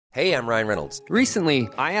Hey, I'm Ryan Reynolds. Recently,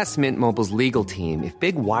 I asked Mint Mobile's legal team if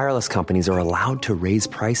big wireless companies are allowed to raise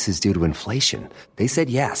prices due to inflation. They said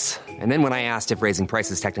yes. And then when I asked if raising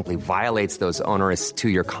prices technically violates those onerous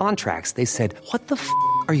two-year contracts, they said, "What the f***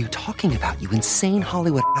 are you talking about, you insane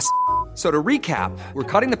Hollywood ass?" So to recap, we're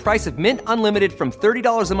cutting the price of Mint Unlimited from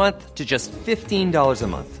 $30 a month to just $15 a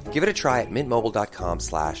month. Give it a try at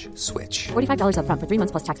mintmobile.com/switch. $45 up front for 3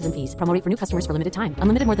 months plus taxes and fees. Promo rate for new customers for limited time.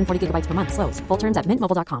 Unlimited more than 40 gigabytes per month. Slows full terms at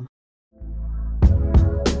mintmobile.com.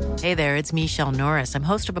 Hey there, it's Michelle Norris. I'm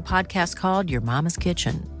host of a podcast called Your Mama's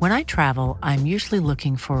Kitchen. When I travel, I'm usually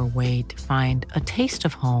looking for a way to find a taste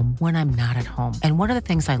of home when I'm not at home. And one of the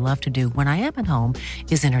things I love to do when I am at home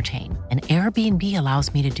is entertain. And Airbnb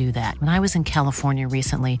allows me to do that. When I was in California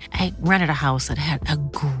recently, I rented a house that had a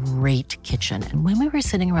great kitchen. And when we were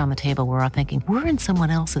sitting around the table, we were all thinking, we're in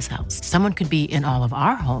someone else's house. Someone could be in all of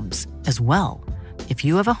our homes as well. If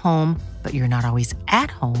you have a home, but you're not always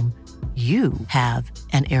at home, you have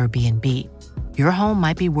an Airbnb. Your home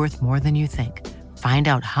might be worth more than you think. Find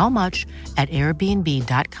out how much at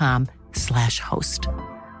airbnb.com/host.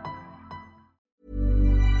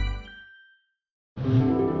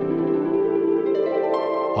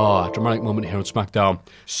 Oh, dramatic moment here on SmackDown.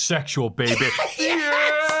 Sexual, baby. Yes!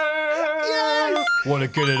 Want to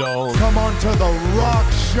get it on. Come on to the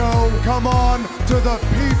Rock Show. Come on to the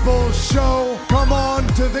People's Show. Come on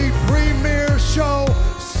to the premiere show,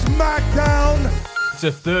 SmackDown. It's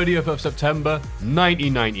the 30th of September,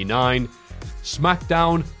 1999.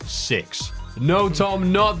 SmackDown 6. No,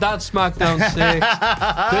 Tom, not that SmackDown 6.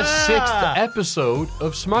 The 6th episode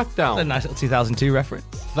of SmackDown. A nice little 2002 reference.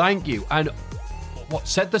 Thank you. And what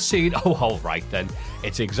set the scene? Oh, all right then.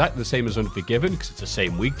 It's exactly the same as Unforgiven because it's the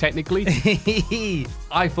same week technically.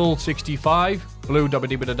 Eiffel 65, Blue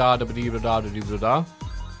da-ba-dee-ba-da-da,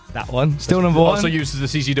 That one. Still number one. Also uses the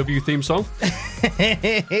CCW theme song.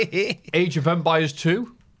 Age of Empires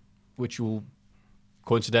 2, which will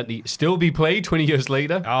coincidentally still be played 20 years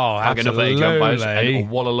later. Oh, absolutely. Age of Empires and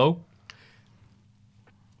Wallalow.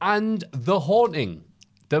 And The Haunting,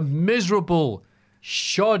 the miserable,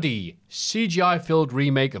 shoddy, CGI-filled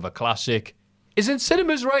remake of a classic, is in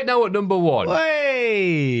cinemas right now at number 1.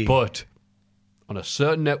 Hey! But on a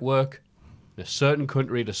certain network, in a certain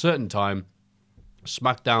country, at a certain time,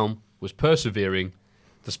 SmackDown was persevering,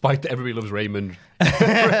 despite that Everybody Loves Raymond.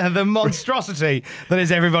 The monstrosity that is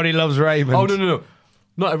Everybody Loves Raymond. Oh, no.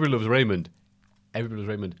 Not Everybody Loves Raymond. Everybody Loves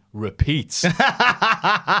Raymond repeats. Beating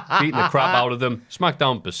the crap out of them.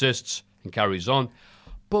 SmackDown persists and carries on.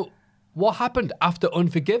 But what happened after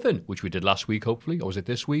Unforgiven, which we did last week, hopefully? Or was it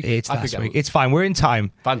this week? It's last week. It's fine. We're in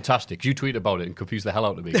time. Fantastic. You tweeted about it and confused the hell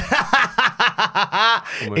out of me.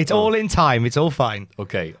 It's all in time. It's all fine.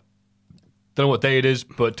 Okay. Don't know what day it is,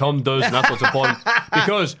 but Tom does, and that's what's important.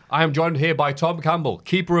 Because I am joined here by Tom Campbell,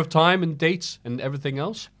 keeper of time and dates and everything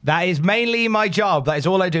else. That is mainly my job. That is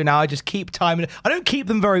all I do now. I just keep time. I don't keep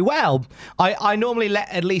them very well. I normally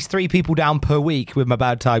let at least 3 people down per week with my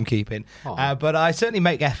bad timekeeping. But I certainly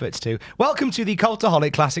make efforts to. Welcome to the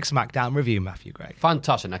Cultaholic Classic SmackDown review, Matthew Gray.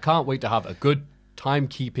 Fantastic. I can't wait to have a good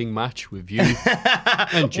timekeeping match with you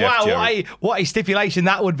and Jeff. Wow, what a stipulation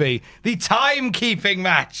that would be. The timekeeping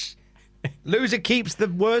match. Loser keeps the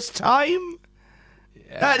worst time?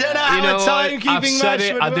 I don't know how a timekeeping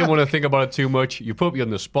match would I work. didn't want to think about it too much. You put me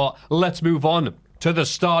on the spot. Let's move on to the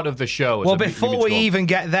start of the show. Well, before we even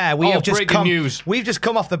get there, we've just come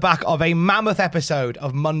off the back of a mammoth episode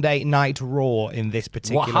of Monday Night Raw in this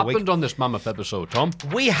particular week. What happened on this mammoth episode, Tom?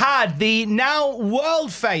 We had the now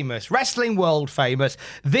wrestling world famous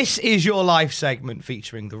This Is Your Life segment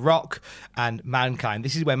featuring The Rock and Mankind.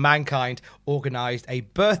 This is where Mankind organised a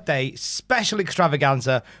birthday special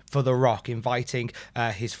extravaganza for The Rock, inviting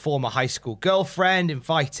his former high school girlfriend,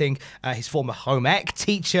 inviting his former home ec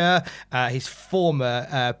teacher, his former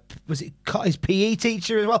his PE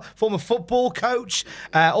teacher as well, former football coach,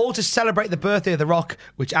 all to celebrate the birthday of The Rock,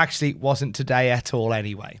 which actually wasn't today at all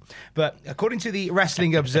anyway. But according to the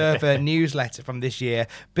Wrestling Observer newsletter from this year,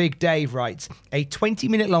 Big Dave writes, a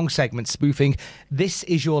 20-minute long segment spoofing This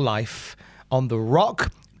Is Your Life on The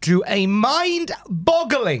Rock drew a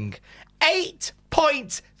mind-boggling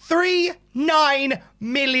 8.39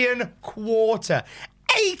 million quarter.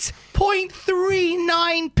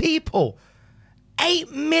 8.39 people.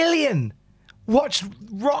 8 million watched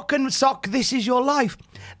Rock and Sock This Is Your Life.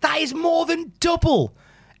 That is more than double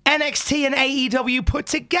NXT and AEW put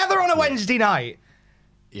together on a Wednesday night.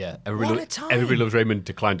 Yeah, What a time. everybody loves Raymond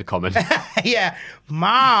declined to comment. Yeah.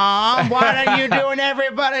 Mom, what are you doing,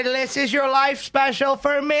 everybody? This is your life special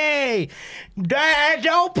for me. Dad,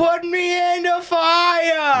 don't put me in the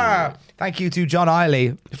fire. Thank you to John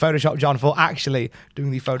Eiley, Photoshop John, for actually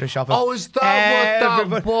doing the Photoshop. Oh, is that what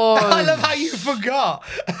that was? I love how you forgot.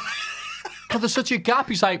 God, there's such a gap.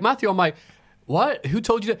 He's like, Matthew, I'm like, what? Who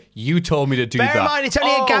told you that? You told me to do that. Bear in mind, it's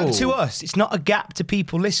only a gap to Oh. us. It's not a gap to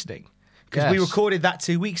people listening. Because we Yes. recorded that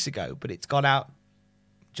 2 weeks ago, but it's gone out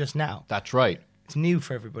just now. That's right. It's new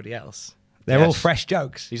for everybody else. They're Yes. all fresh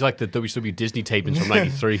jokes. He's like the WCW Disney tapings from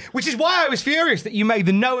 '93. Which is why I was furious that you made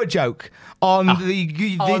the Noah joke on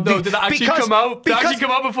the Oh no! Did that actually come out? Did that actually come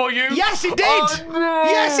out before you? Yes, it did. Oh, no.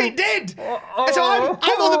 Yes, it did. And so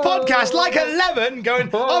I'm on the podcast like a lemon, going,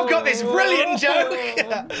 "I've got this brilliant joke."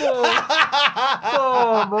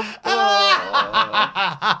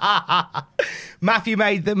 Matthew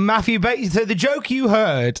made the so the joke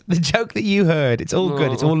that you heard. It's all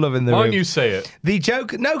good. It's all love in the Why room. don't you say it? The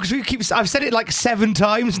joke, no, because I've said it like 7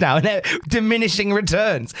 times now, and they're diminishing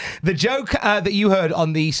returns. The joke that you heard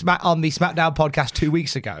on the SmackDown podcast 2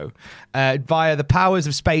 weeks ago, via the powers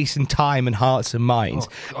of space and time and hearts and minds,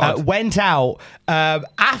 went out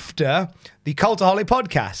after the Cultaholic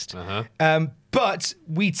podcast. But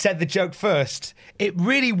we'd said the joke first. It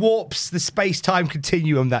really warps the space-time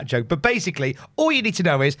continuum, that joke. But basically, all you need to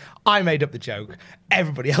know is I made up the joke.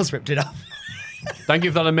 Everybody else ripped it off. Thank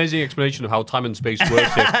you for that amazing explanation of how time and space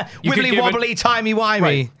works. Here. You could Wibbly give wobbly, timey-wimey.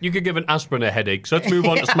 Right. You could give an aspirin a headache. So let's move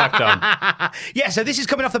on to SmackDown. Yeah, so this is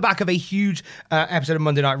coming off the back of a huge episode of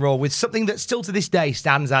Monday Night Raw with something that still to this day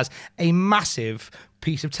stands as a massive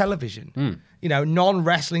piece of television. You know,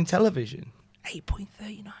 non-wrestling television.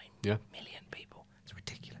 8.39 Yeah. million people. It's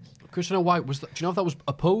ridiculous. Christian White was. Do you know if that was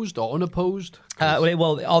opposed or unopposed?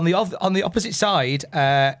 Well, on the opposite side,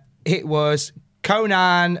 it was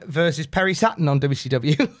Conan versus Perry Saturn on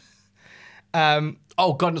WCW.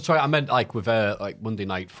 Oh God, sorry. I meant like with like Monday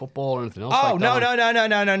Night Football or anything else. Oh, like no,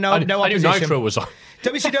 that. no I knew opposition. Nitro was on.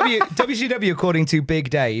 WCW, according to Big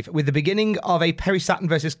Dave, with the beginning of a Perry Saturn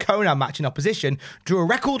versus Conan match in opposition, drew a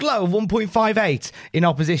record low of 1.58 in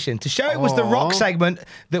opposition. To show it was the Rock segment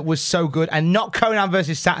that was so good and not Conan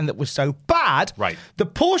versus Saturn that was so bad, Right. the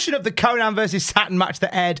portion of the Conan versus Saturn match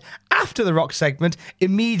that aired after the Rock segment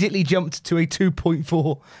immediately jumped to a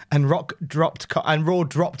 2.4 and Raw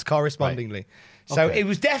dropped correspondingly. So Okay. it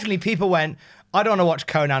was definitely, people went, I don't want to watch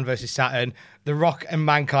Conan versus Saturn. The Rock and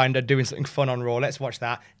Mankind are doing something fun on Raw. Let's watch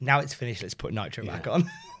that. Now it's finished. Let's put Nitro back on.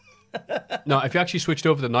 No, if you actually switched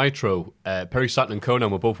over to Nitro, Perry Saturn and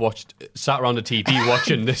Conan were both sat around the TV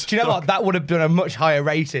watching this. Do you know what? That would have done a much higher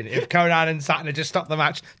rating if Conan and Saturn had just stopped the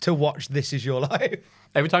match to watch This Is Your Life.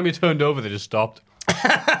 Every time you turned over, they just stopped.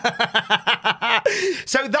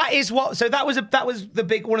 So that was the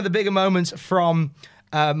big one of the bigger moments from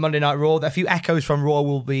Monday Night Raw. A few echoes from Raw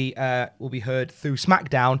will be heard through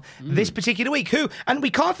SmackDown this particular week. And we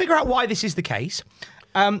can't figure out why this is the case.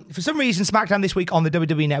 For some reason, SmackDown this week on the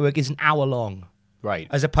WWE Network is an hour long. Right.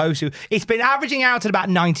 As opposed to, it's been averaging out at about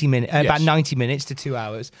 90 minutes, Yes. about 90 minutes to 2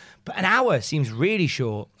 hours. But an hour seems really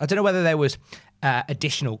short. I don't know whether there was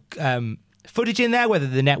additional footage in there, whether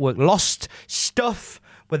the network lost stuff,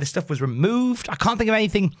 whether stuff was removed. I can't think of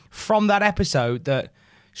anything from that episode that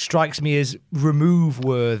strikes me as remove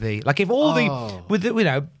worthy. Like if all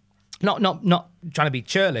not trying to be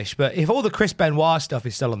churlish, but if all the Chris Benoit stuff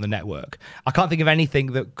is still on the network, I can't think of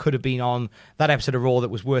anything that could have been on that episode of Raw that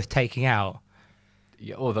was worth taking out.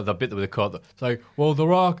 Yeah, the bit that they caught. It's like, well, The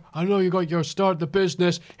Rock, I know you got your start in the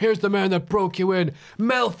business. Here's the man that broke you in.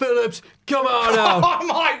 Mel Phillips, come on out. Oh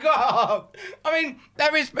my God! I mean,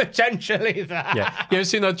 there is potentially that. Yeah. You ever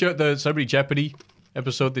seen that the Celebrity Jeopardy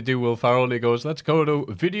episode they do Will Ferrell and he goes, let's go to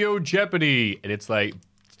Video Jeopardy. And it's like,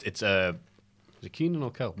 is it Keenan or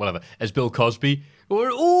Kel? Whatever. As Bill Cosby.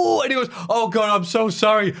 Oh, and he goes, oh God, I'm so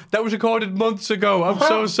sorry. That was recorded months ago. I'm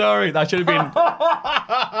so sorry. That should have been.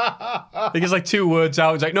 I think it's like 2 words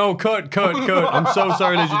out. It's like, no, cut. I'm so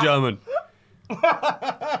sorry, ladies and gentlemen.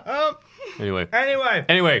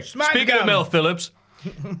 Anyway, speaking of Mel Phillips,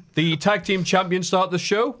 the tag team champions start the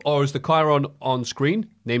show, or as the Chiron on screen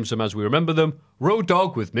names them as we remember them, Road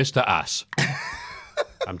Dogg with Mr. Ass.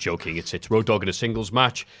 I'm joking. It's Road Dogg in a singles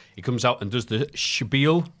match. He comes out and does the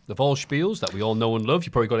spiel of all spiels that we all know and love.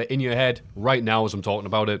 You probably got it in your head right now as I'm talking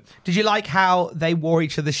about it. Did you like how they wore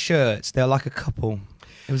each other's shirts? They were like a couple.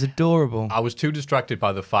 It was adorable. I was too distracted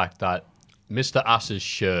by the fact that Mr. Ass's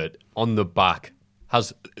shirt on the back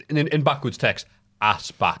has, in backwards text,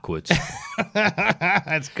 ass backwards.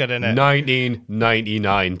 That's good, isn't it?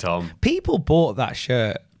 1999, Tom. People bought that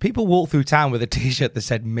shirt. People walked through town with a T-shirt that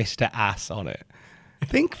said Mr. Ass on it.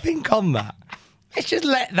 Think on that. Let's just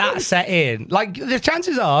let that set in. Like, the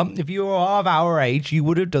chances are, if you were of our age, you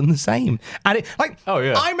would have done the same. And Oh,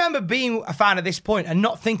 yeah. I remember being a fan at this point and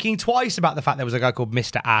not thinking twice about the fact there was a guy called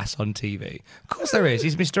Mr. Ass on TV. Of course there is.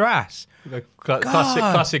 He's Mr. Ass.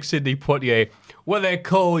 Classic Sidney Poitier. When they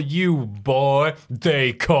call you boy,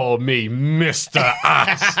 they call me Mr.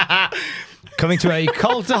 Ass. Coming to a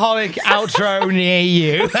cultaholic outro near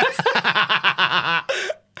you.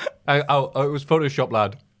 It was Photoshop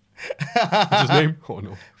Lad. What's his name? Oh,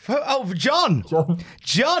 no. John.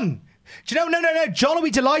 John. Do you know? No. John will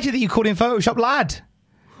be delighted that you called him Photoshop Lad.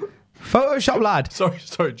 Photoshop Lad.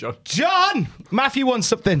 Sorry, John. John! Matthew wants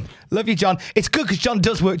something. Love you, John. It's good because John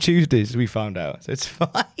does work Tuesdays, we found out. So it's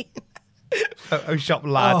fine. Photoshop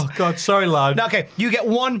Lad. Oh, God, sorry, lad. No, okay, you get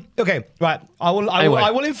one. Okay, right. I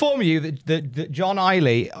will inform you that John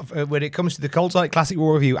Eiley, when it comes to the Cultaholic Classic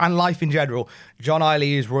Raw review and life in general, John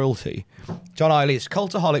Eiley is royalty. John Eiley is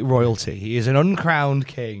Cultaholic royalty. He is an uncrowned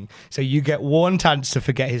king. So you get one chance to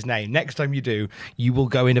forget his name. Next time you do, you will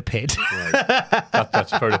go in a pit. Right.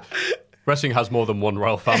 That's fair enough. Wrestling has more than one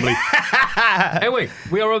royal family. Anyway,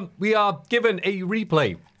 we are given a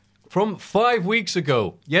replay from 5 weeks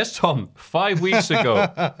ago. Yes, Tom, 5 weeks ago.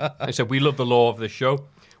 I said we love the law of this show.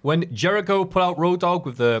 When Jericho put out Road Dogg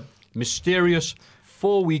with the mysterious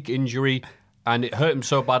 4-week injury, and it hurt him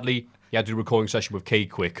so badly, he had to do a recording session with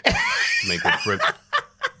K-Quick to make up for it.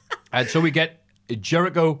 And so we get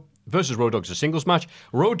Jericho versus Road Dogg as a singles match.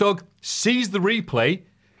 Road Dogg sees the replay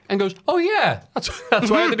and goes, oh yeah, that's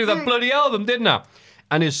why I had to do that bloody album, didn't I?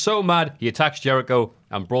 And is so mad, he attacks Jericho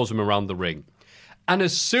and brawls him around the ring. And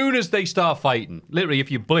as soon as they start fighting, literally,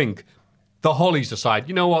 if you blink, the Hollies decide,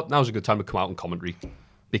 you know what, now's a good time to come out in commentary.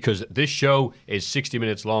 Because this show is 60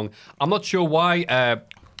 minutes long. I'm not sure why.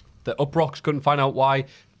 The Uprocks couldn't find out why.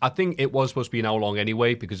 I think it was supposed to be an hour long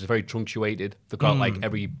anyway, because it's very truncated. They've got like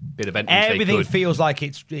every bit of entrance Everything they could. feels like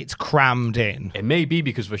it's crammed in. It may be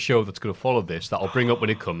because of a show that's going to follow this that I'll bring up when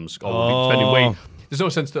it comes. Or we'll be spending way. There's no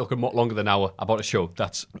sense talking longer than an hour about a show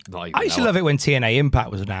that's not even I used an to hour. love it when TNA Impact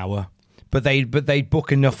was an hour, but they'd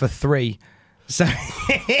book enough for 3. So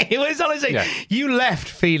it was honestly, you left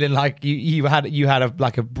feeling like you had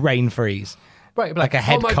a brain freeze, Right, like a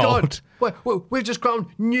head oh my cold. God, we've just crowned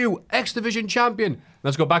new X Division champion.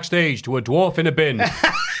 Let's go backstage to a dwarf in a bin.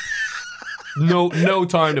 no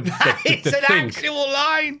time to It's an think. actual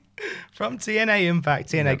line from TNA Impact.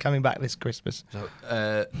 TNA coming back this Christmas.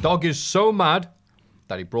 Dog is so mad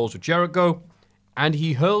that he brawls with Jericho, and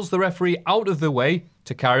he hurls the referee out of the way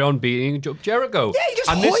to carry on beating Jericho. Yeah, he just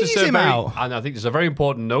and hoys him out. And I think this is a very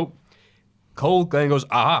important note. Cole then goes,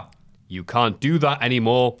 aha, you can't do that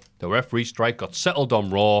anymore. The referee strike got settled on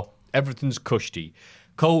Raw. Everything's cushy.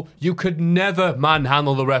 Cole, you could never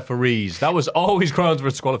manhandle the referees. That was always grounds for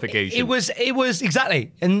disqualification. It was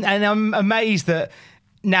exactly, and I'm amazed that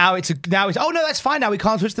now it's oh no, that's fine now, we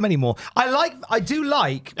can't touch them anymore. I do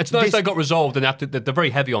like It's nice this- they got resolved, and they're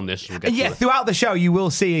very heavy on this. We'll get yeah, to it. throughout the show, you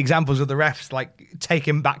will see examples of the refs like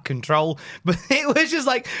taking back control, but it was just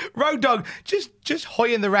like Road Dogg just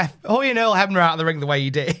hoying Earl Hebner out of the ring the way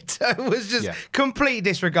he did. It was just complete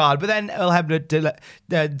disregard. But then Earl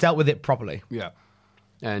Hebner dealt with it properly. Yeah.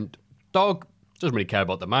 And Dog doesn't really care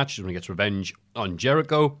about the match. Doesn't really get revenge on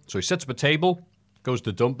Jericho. So he sets up a table, goes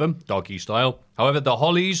to dump him, doggy style. However, the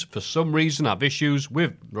Hollies, for some reason, have issues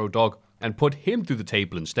with Road Dogg and put him through the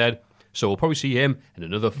table instead. So we'll probably see him in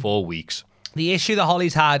another 4 weeks. The issue the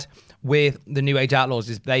Hollies had with the New Age Outlaws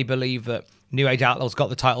is they believe that New Age Outlaws got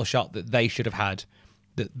the title shot that they should have had,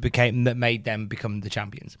 that made them become the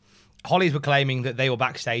champions. Hollies were claiming that they were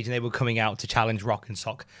backstage and they were coming out to challenge Rock and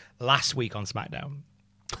Sock last week on SmackDown.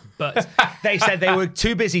 But they said they were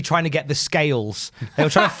too busy trying to get the scales. They were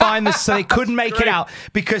trying to find this, so they couldn't make it out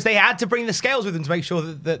because they had to bring the scales with them to make sure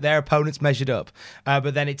that their opponents measured up.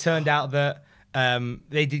 But then it turned out that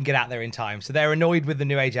they didn't get out there in time. So they're annoyed with the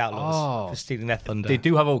New Age Outlaws for stealing their thunder. They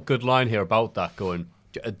do have a good line here about that going.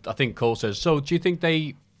 I think Cole says, so do you think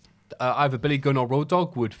they, either Billy Gunn or Road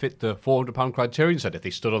Dogg, would fit the 400-pound criterion? Said if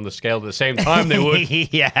they stood on the scale at the same time, they would.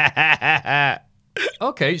 Yeah.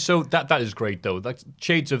 Okay, so that is great, though. That's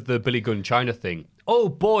shades of the Billy Gunn China thing. Oh,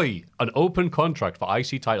 boy, an open contract for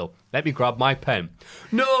IC title. Let me grab my pen.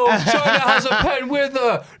 No, China has a pen with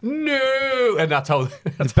her. No. And that's how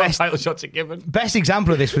title shots are given. Best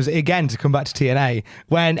example of this was, again, to come back to TNA,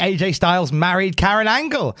 when AJ Styles married Karen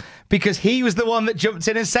Angle because he was the one that jumped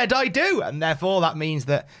in and said, I do. And therefore, that means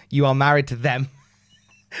that you are married to them.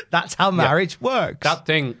 That's how marriage works. That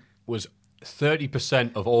thing was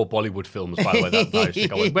 30% of all Bollywood films, by the way. That I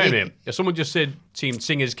think I went, wait a minute. If someone just seen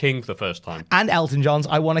Sing is King for the first time. And Elton John's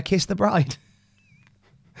I Want to Kiss the Bride.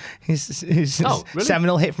 His Oh, really?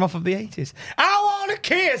 seminal hit from off of the 80s. I want to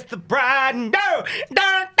kiss the bride. No.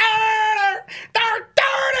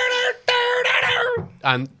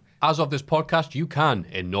 And as of this podcast, you can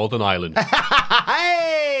in Northern Ireland.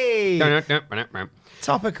 Hey!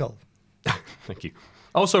 Topical. Thank you.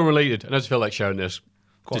 Also related, and I just feel like sharing this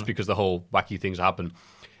just because the whole wacky things happen.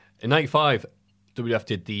 In 95, WWF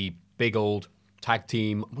did the big old tag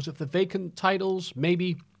team, was it the vacant titles?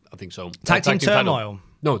 Maybe? I think so. Tag team turmoil.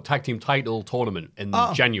 No, tag team title tournament in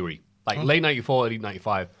January. Like late 94, early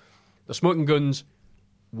 95. The Smoking Guns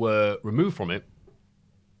were removed from it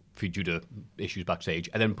due to issues backstage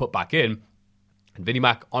and then put back in. And Vinnie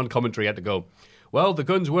Mac on commentary had to go, well, the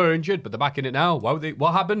Guns were injured, but they're back in it now.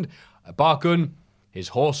 What happened? Bart Gunn, his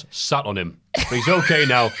horse sat on him. But he's okay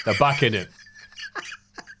now. They're back in it.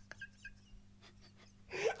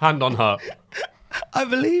 Hand on heart. I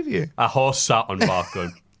believe you. A horse sat on Bart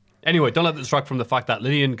Gunn. Anyway, don't let that distract from the fact that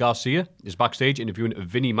Lillian Garcia is backstage interviewing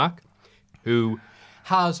Vinnie Mac, who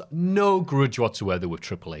has no grudge whatsoever with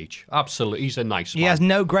Triple H. Absolutely. He's a nice man. He has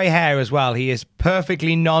no grey hair as well. He is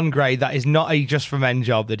perfectly non-grey. That is not a just for men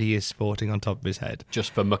job that he is sporting on top of his head.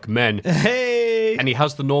 Just for McMahon. Hey! And he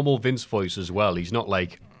has the normal Vince voice as well. He's not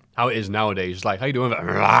like how it is nowadays. It's like, how you doing? You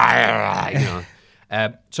know.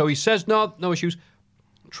 So he says, no issues.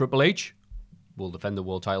 Triple H will defend the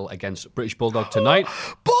world title against British Bulldog tonight.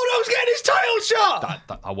 Bulldog's getting his title shot!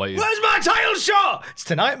 I'll wait. Where's my title shot? It's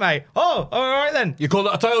tonight, mate. Oh, all right then. You call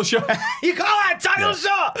that a title shot? You call that a title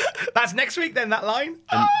shot? That's next week then, that line.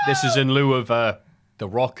 And this is in lieu of The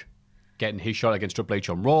Rock getting his shot against Triple H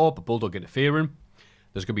on Raw, but Bulldog interfering.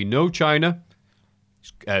 There's going to be no China.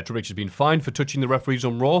 Triple H has been fined for touching the referees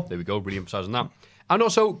on Raw. There we go, really emphasising that. And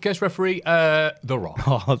also, guest referee, The Rock.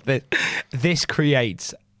 Oh, this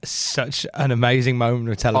creates such an amazing moment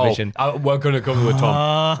of television. We're going to come to it,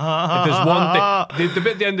 Tom. If there's one thing, the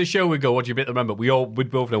bit at the end of the show, we go, what do you bit remember? We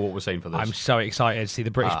both know what we're saying for this. I'm so excited to see the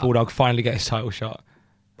British Bulldog finally get his title shot.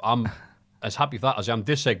 I'm as happy for that as I am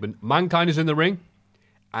this segment. Mankind is in the ring,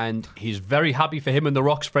 and he's very happy for him and The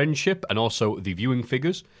Rock's friendship, and also the viewing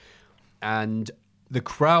figures. And the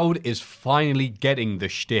crowd is finally getting the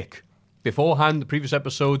shtick. Beforehand, the previous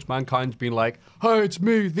episodes, Mankind's been like, "Hi, it's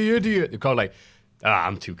me, the idiot." The crowd like,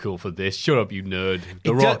 I'm too cool for this. Shut up, you nerd.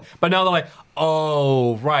 The Rock. But now they're like,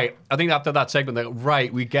 oh, right. I think after that segment, they're like,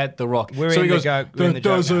 right, we get The Rock. We're in the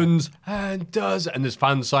dozens and dozens. And there's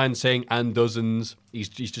fan signs saying, and dozens. He's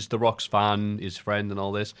just The Rock's fan, his friend, and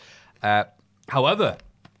all this. However,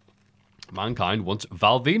 Mankind wants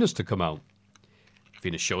Val Venus to come out.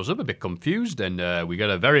 Venus shows up a bit confused, and we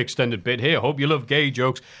get a very extended bit here. Hope you love gay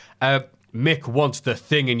jokes. Mick wants the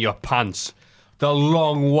thing in your pants. The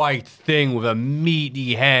long white thing with a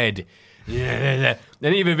meaty head. Then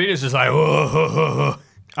even Venus is like, whoa.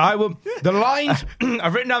 I will. The lines.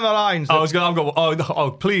 I've written down the lines. I'm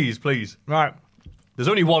going. Please. Right. There's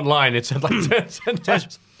only one line. It said like 10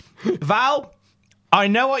 times. Val, I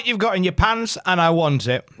know what you've got in your pants, and I want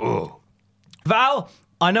it. Oh. Val,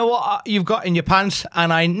 I know what you've got in your pants,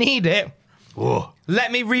 and I need it. Oh.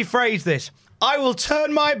 Let me rephrase this. I will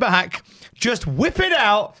turn my back, just whip it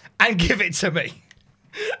out, and give it to me.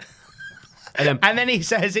 And then he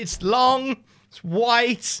says, it's long, it's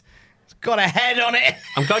white, it's got a head on it.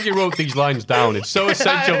 I'm glad you wrote these lines down. It's so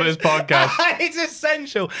essential for this podcast. It's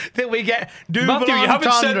essential that we get double Matthew, you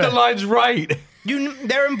haven't said the lines right.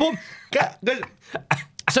 They're important.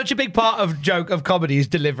 Such a big part of comedy is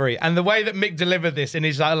delivery, and the way that Mick delivered this in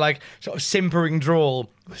his like sort of simpering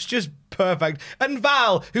drawl was just perfect. And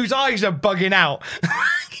Val, whose eyes are bugging out,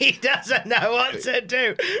 he doesn't know what to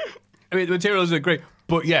do. I mean, the materials are great,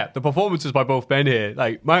 but yeah, the performances by both men here,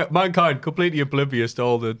 like Mankind, completely oblivious to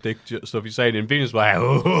all the dick stuff he's saying, and Venus like,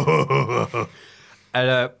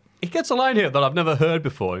 and he gets a line here that I've never heard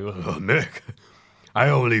before. He goes, Mick, I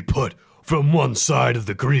only put from one side of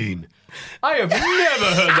the green. I have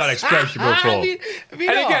never heard that expression before. Have you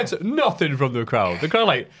and not? he gets nothing from the crowd. The crowd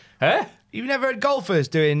like, eh? You've never heard golfers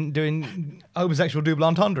doing homosexual double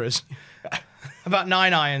entendres? About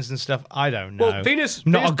 9 irons and stuff? I don't know. Well, Venus...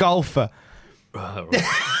 a golfer. No,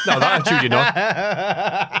 that attitude you're not.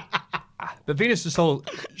 But Venus' whole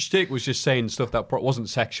shtick was just saying stuff that wasn't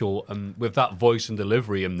sexual, and with that voice and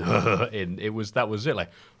delivery, and that was it.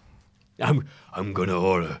 Like, I'm gonna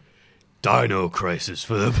order Dino Crisis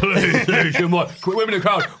for the PlayStation 1. Quick women in the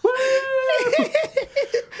crowd.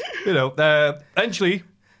 You know, eventually...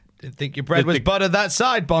 Didn't think your bread was buttered that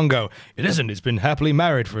side, Bongo. It isn't. It's been happily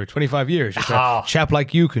married for 25 years. Just a chap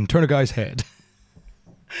like you can turn a guy's head.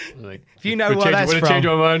 Like, if you know where that's would from... it change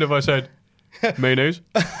my mind if I said mayonnaise?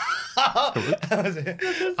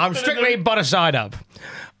 I'm strictly butter side up.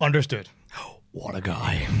 Understood. What a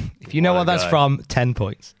guy. If you know What what a that's guy. from, 10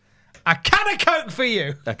 points. A can of Coke for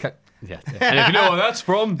you. Okay. Yeah. And if you know what that's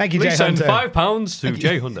from, Thank you, please Jay send Hunter. £5 to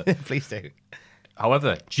Jay Hunter. Please do.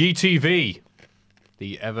 However, GTV,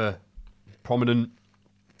 the ever prominent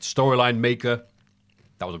storyline maker,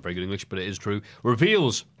 that wasn't very good English, but it is true,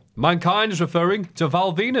 reveals Mankind is referring to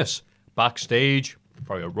Val Venus. Backstage,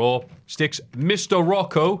 probably a Raw, sticks Mr.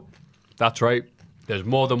 Rocco. That's right. There's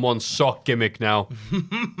more than one sock gimmick now.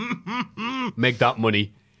 Make that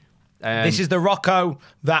money. This is the Rocco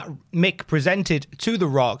that Mick presented to The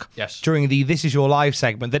Rock Yes. during the This Is Your Life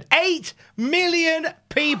segment that 8 million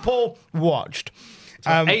people watched.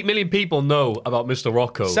 8 million people know about Mr.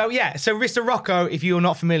 Rocco. So Mr. Rocco, if you're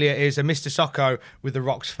not familiar, is a Mr. Socko with The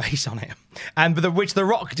Rock's face on it, and which The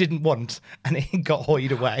Rock didn't want, and it got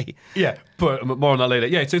hoyed away. Yeah, but more on that later.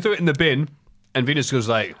 Yeah, so threw it in the bin, and Venus goes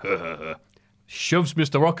like, shoves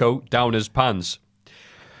Mr. Rocco down his pants.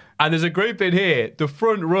 And there's a great bit here, the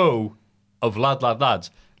front row of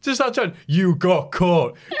lads. Just that turn, you got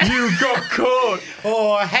caught. You got caught.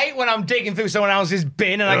 Oh, I hate when I'm digging through someone else's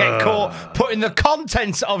bin and I get caught putting the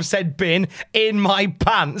contents of said bin in my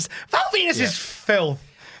pants. Val Venus is filth.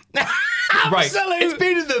 Right, Absolute it's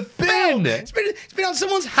been in the bin. filth. It's been on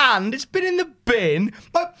someone's hand. It's been in the bin.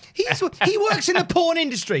 But he works in the porn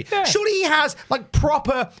industry. Yeah. Surely he has like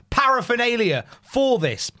proper paraphernalia for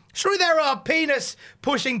this. Surely there are penis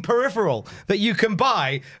pushing peripheral that you can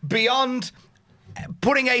buy beyond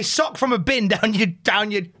putting a sock from a bin down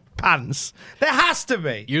your pants. There has to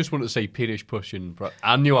be. You just want to say penis pushing.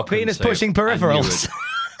 I knew I couldn't Penis say it. pushing I knew peripherals.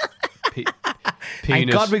 it. Thank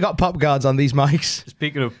Penis. God we got pop guards on these mics.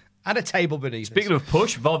 Speaking of And a table beneath Speaking of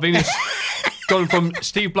push, Val Venus gone from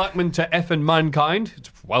Steve Blackman to effing Mankind.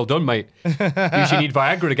 It's well done, mate. Usually need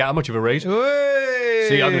Viagra to get how much of a raise.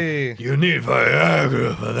 See, you need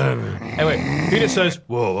Viagra for them. Anyway, Venus says,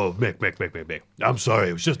 whoa, Mick. I'm sorry,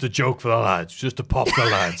 it was just a joke for the lads. Just to pop the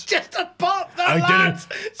lads. Just to pop the I lads.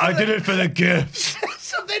 did it for the gifts.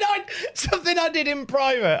 something I did in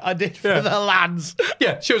private. I did for the lads.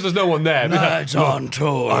 Yeah, shows there's no one there. Lads on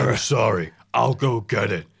tour. I'm sorry. I'll go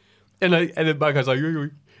get it. And then my guy's like, you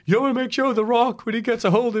want to make sure The Rock, when he gets a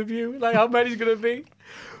hold of you, like how many's going to be?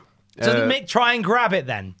 Doesn't Mick try and grab it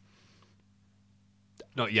then?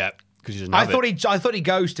 Not yet, because he doesn't I have it. thought he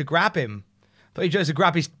goes to grab him. But he goes to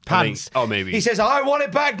grab his pants. Maybe. He says, I want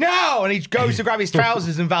it back now. And he goes to grab his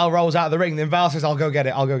trousers and Val rolls out of the ring. Then Val says, I'll go get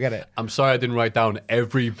it. I'm sorry I didn't write down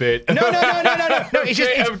every bit. No. It's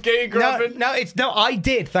just of gay grabbing. No, I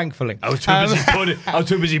did, thankfully. I was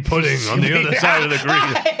too busy putting on the other side of the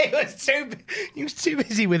green. He was too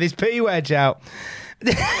busy with his P wedge out.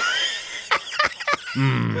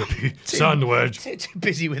 Sandwich. Too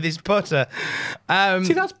busy with his putter.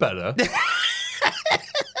 See, that's better.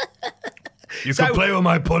 You can play with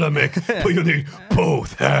my putter, Mick, but you need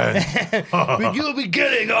both hands. But you'll be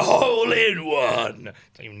getting a hole in one.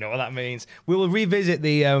 Don't even know what that means. We will revisit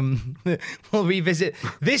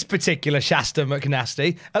this particular Shasta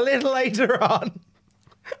McNasty a little later on.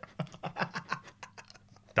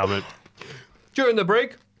 Damn it. During the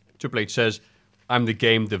break, Triple H says, I'm the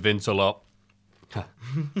game to Vince a lot.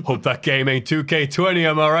 Hope that game ain't 2K20,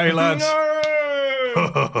 am I right, lads?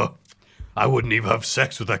 No! I wouldn't even have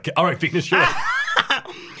sex with that kid. All right, Venus, sure.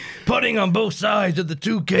 Putting on both sides of the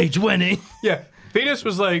 2K20. Yeah, Venus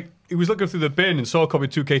was like, he was looking through the bin and saw a copy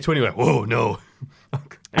of 2K20. He went, whoa, no.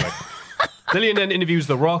 Anyway. Lillian then interviews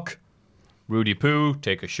The Rock. Rudy Poo,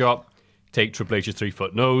 take a shot. Take Triple H's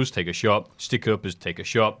 3-foot nose, take a shot. Stick up is take a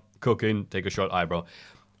shot. Cooking, take a shot, eyebrow.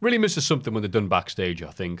 Really misses something when they're done backstage,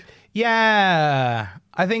 I think. Yeah,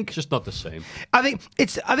 I think It's just not the same. I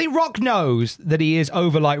think Rock knows that he is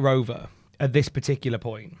over like Rover at this particular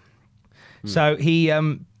point. So he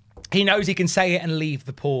knows he can say it and leave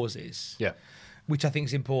the pauses. Yeah. Which I think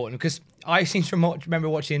is important because I seem to remember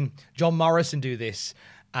watching John Morrison do this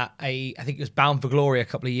at I think it was Bound for Glory a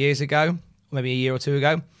couple of years ago, maybe a year or two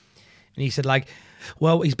ago. And he said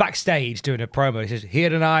well, he's backstage doing a promo. He says, here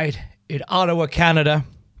tonight in Ottawa, Canada,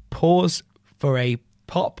 pause for a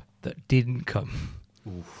pop that didn't come.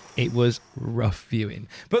 Oof. It was rough viewing.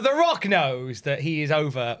 But The Rock knows that he is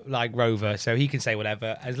over like Rover, so he can say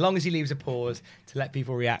whatever. As long as he leaves a pause to let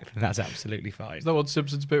people react, and that's absolutely fine. Is that what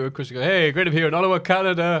Simpsons bit where Chris goes, hey, great to be here in Ottawa,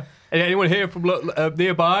 Canada. Anyone here from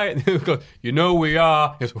nearby? And he goes, you know we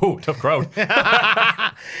are. He goes, oh, tough crowd.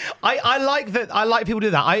 I like that. I like people do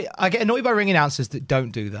that. I get annoyed by ring announcers that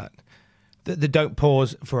don't do that. That don't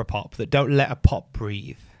pause for a pop, that don't let a pop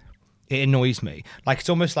breathe. It annoys me. Like, it's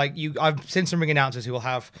almost like I've seen some ring announcers who will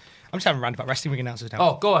have. I'm just having a rant about wrestling ring announcers now.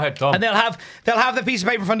 Oh, go ahead, Tom. And they'll have the piece of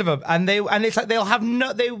paper in front of them, and it's like they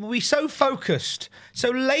will be so focused, so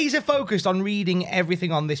laser focused on reading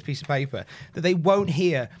everything on this piece of paper that they won't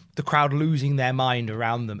hear the crowd losing their mind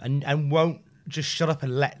around them, and won't just shut up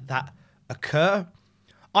and let that occur.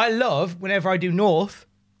 I love whenever I do North,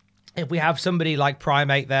 if we have somebody like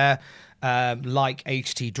Primate there, like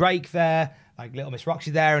HT Drake there, like Little Miss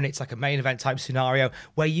Roxy there, and it's like a main event type scenario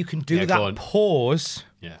where you can do that pause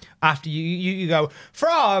after you go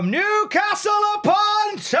from Newcastle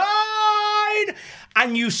upon Tyne,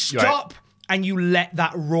 and you stop and you let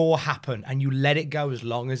that roar happen, and you let it go as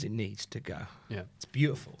long as it needs to go. Yeah, it's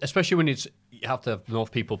beautiful. Especially when you have to have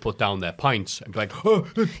North people put down their pints and be like, oh,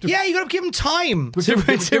 yeah, you got to give them time to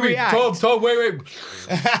react. Tom, wait.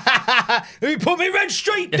 Put me red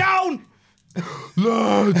straight down.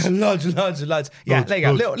 Lads. Yeah, there you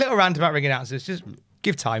go. Little rant about ring announcers. Just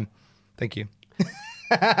give time. Thank you.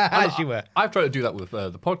 As you were. I've tried to do that with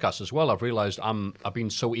the podcast as well. I've realised I've been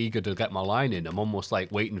so eager to get my line in. I'm almost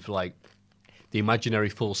like waiting for like the imaginary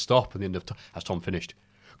full stop at the end of has Tom finished.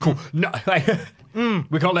 Cool. No,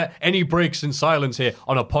 we can't let any breaks in silence here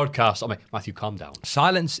on a podcast. I'm like, Matthew, calm down.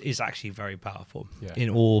 Silence is actually very powerful in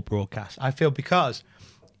all broadcasts. I feel because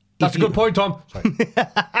that's a good point, Tom. Sorry.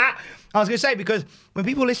 I was going to say, because when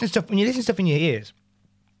you listen to stuff in your ears,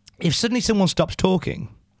 if suddenly someone stops talking,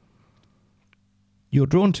 you're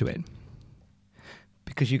drawn to it.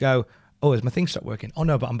 Because you go, oh, has my thing stopped working? Oh,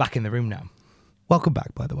 no, but I'm back in the room now. Welcome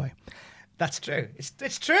back, by the way. That's true.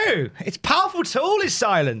 It's true. It's a powerful tool, is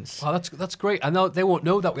silence. Oh, that's great. And they won't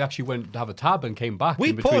know that we actually went to have a tab and came back.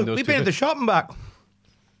 We've been at the shop and back.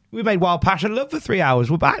 We made Wild Passion Love for 3 hours.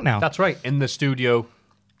 We're back now. That's right. In the studio.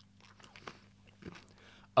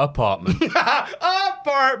 Apartment.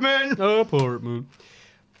 Apartment.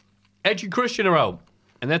 Edge and Christian are out,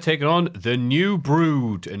 and they're taking on the New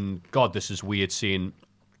Brood. And God, this is weird seeing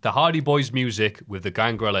the Hardy Boys music with the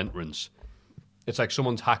Gangrel entrance. It's like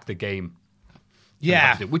someone's hacked the game.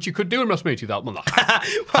 Yeah. Which you could do in WrestleMania 2000. Well,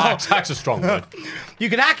 hack's a strong word.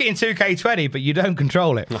 You can hack it in 2K20, but you don't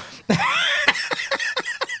control it.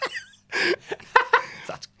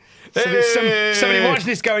 Somebody watching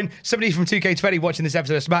this somebody from 2K20 watching this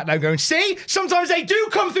episode of SmackDown going, see? Sometimes they do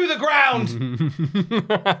come through the ground.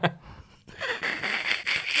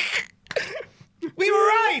 We were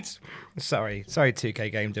right. Sorry,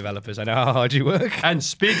 2K game developers. I know how hard you work. And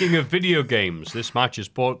speaking of video games, this match is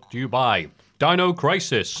brought to you by Dino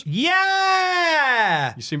Crisis.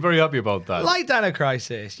 Yeah! You seem very happy about that. Like Dino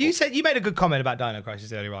Crisis. You made a good comment about Dino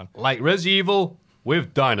Crisis earlier on. Like Resident Evil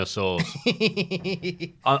with dinosaurs.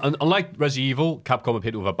 Unlike Resident Evil, Capcom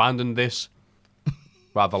appear to have abandoned this.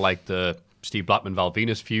 Rather like the Steve Blackman Val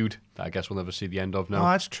Venus feud that I guess we'll never see the end of now.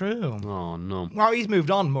 Oh, that's true. Oh, no. Well, he's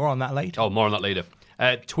moved on. More on that later. Oh, more on that later.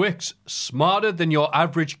 Twix, smarter than your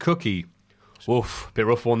average cookie. Oof, bit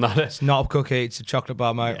rough one that is. It's not a cookie, it's a chocolate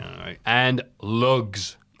bar, mate. Yeah, right. And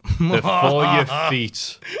lugs before your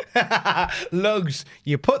feet. Lugs,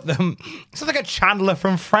 you put them. It's like a Chandler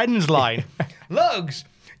from Friends line. Lugs,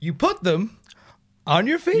 you put them on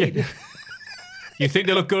your feet. Yeah. You think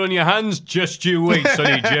they look good on your hands? Just you wait,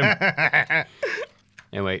 Sonny Jim.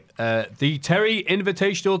 Anyway, the Terry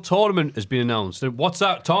Invitational Tournament has been announced. What's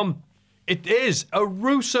that, Tom? It is a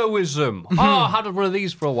Russoism. I had one of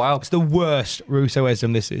these for a while. It's the worst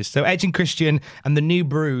Russoism, this is. So Edge and Christian and the New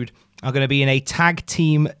Brood are going to be in a tag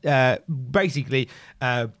team, basically,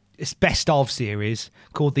 it's best of series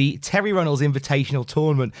called the Terry Runnels Invitational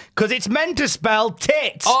Tournament, because it's meant to spell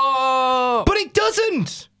tit. Oh! But it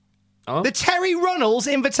doesn't. Oh? The Terry Runnels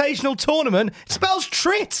Invitational Tournament spells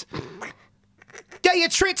trit. Get your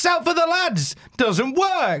trits out for the lads. Doesn't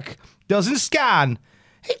work. Doesn't scan.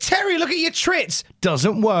 Hey, Terry, look at your trits.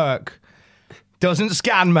 Doesn't work. Doesn't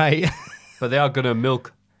scan, mate. But they are going to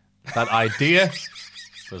milk that idea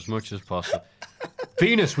for as much as possible.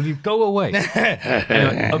 Venus, will you go away?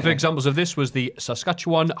 Anyway, other examples of this was the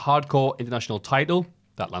Saskatchewan Hardcore International title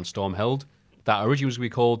that Lance Storm held. That originally was going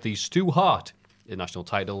to be called the Stu Hart International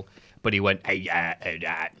title, but he went,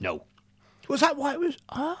 no. Was that why it was?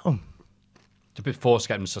 Oh. It's a bit forced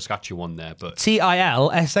getting Saskatchewan there, but...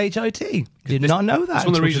 TILSHIT. Did not know that. That's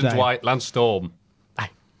one of the reasons why Lance Storm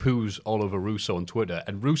poos all over Russo on Twitter,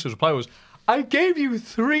 and Russo's reply was, I gave you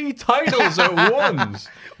 3 titles at once.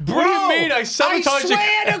 Bro, what do you mean? I sabotaged you?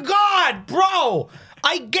 I swear to God, bro,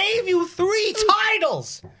 I gave you 3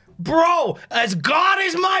 titles. Bro, as God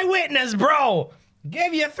is my witness, bro.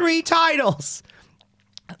 Gave you 3 titles.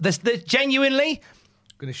 This genuinely,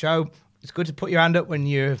 I'm going to show, it's good to put your hand up when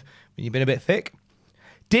you've been a bit thick.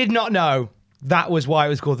 Did not know That was why it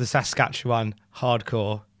was called the Saskatchewan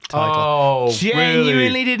Hardcore title. Oh, Genuinely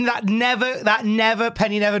really? didn't. That never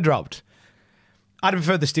penny never dropped. I'd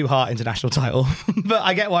prefer the Stu Hart international title, but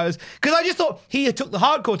I get why it was, because I just thought he took the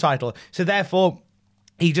hardcore title, so therefore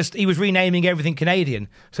he was renaming everything Canadian.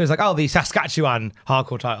 So it's like, oh, the Saskatchewan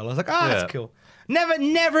hardcore title. I was like, oh, Yeah. that's cool.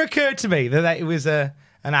 Never occurred to me that it was an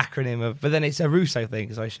acronym of, but then it's a Russo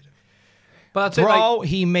thing, so I should have. But that's it. Bro, Like,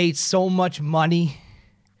 he made so much money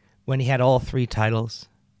when he had all 3 titles.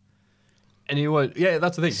 and he was, yeah,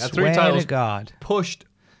 that's the thing. Had 3 Swear titles, to God. pushed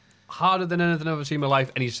harder than anything I've ever seen in my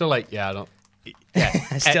life, and he's still like, yeah, I don't. Yeah,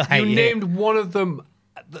 I still hate you you. named one of them.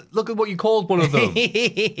 Look at what you called one of them.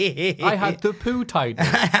 I had the poo title.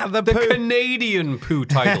 The the poo. Canadian poo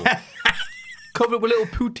title. Covered with little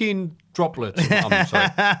poutine droplets. I'm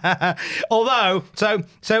sorry. Although, so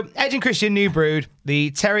Edge and Christian New Brood,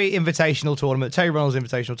 the Terry Invitational Tournament, Terry Reynolds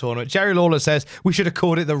Invitational Tournament. Jerry Lawler says we should have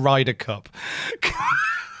called it the Ryder Cup.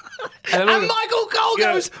 And And Michael Cole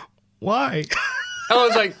Yeah. goes, why? I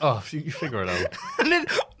was like, oh, you figure it out. And then,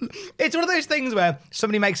 it's one of those things where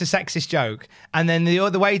somebody makes a sexist joke, and then the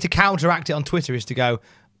way to counteract it on Twitter is to go,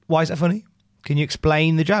 why is that funny? Can you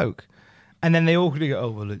explain the joke? And then they all go, oh,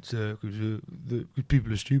 well, it's because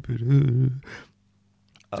people are stupid.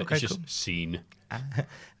 Okay, It's just cool. scene.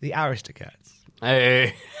 The Aristocats.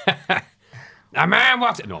 Hey. A man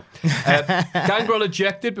what? No. Gangrel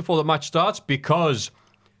ejected before the match starts because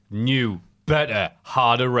new, better,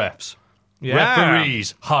 harder refs. Yeah.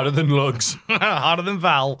 Referees harder than lugs. Harder than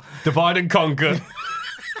Val. Divide and conquer.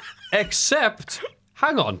 Except,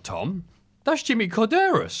 hang on, Tom. That's Jimmy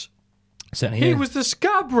Corderas. Certainly He is. was the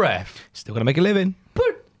scab ref. Still going to make a living.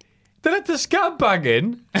 But they let the scab bag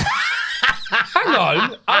in. Hang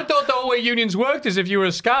on. I thought the whole way unions worked is if you were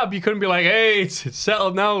a scab, you couldn't be like, hey, it's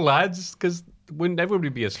settled now, lads. Because wouldn't everybody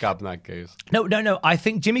be a scab in that case? No. I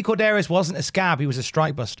think Jimmy Corderas wasn't a scab. He was a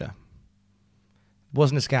strike buster.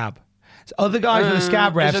 Wasn't a scab. So other guys were the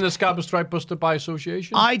scab refs. Isn't a scab a stripe buster by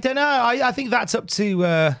association? I don't know. I think that's up to...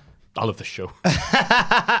 I love the show.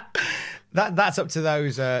 That's up to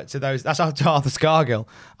those. That's up to Arthur Scargill,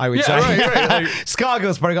 I would Yeah, say. right. Like-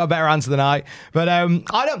 Scargill's probably got a better answer than I. But I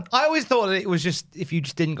always thought that it was just if you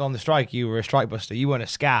just didn't go on the strike, you were a strike buster. You weren't a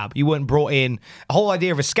scab. You weren't brought in. The whole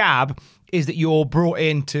idea of a scab is that you're brought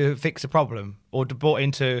in to fix a problem or brought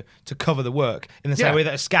in to cover the work in the same Yeah. way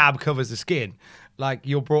that a scab covers the skin. Like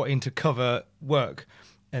you're brought in to cover work,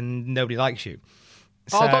 and nobody likes you.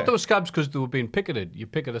 Oh, I So- thought they were scabs because they were being picketed. You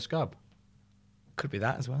picket a scab. Could be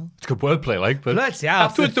that as well. It's good wordplay, like. But Let's see.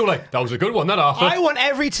 afterwards, they were like, that was a good one, that Arthur. I want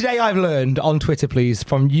every today I've learned on Twitter, please,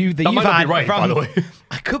 from you that That you've might not be had. right, by the way.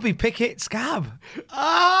 I could be Pickett Scab. Oh,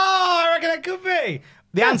 I reckon it could be.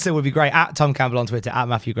 The answer would be great at Tom Campbell on Twitter, at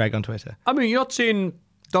Matthew Gregg on Twitter. I mean, you're not seeing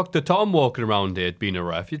Dr. Tom walking around here being a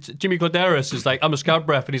ref. It's Jimmy Corderas is like, I'm a scab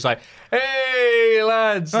ref, and he's like, hey,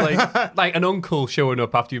 lads. Like an uncle showing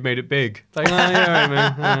up after you've made it big. It's like, oh, yeah, right,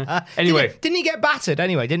 man. Yeah. Anyway. Didn't he get battered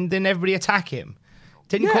anyway? Didn't everybody attack him?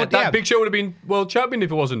 Didn't Yeah, Cord- that Big Show would have been world champion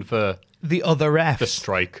if it wasn't for the other refs. the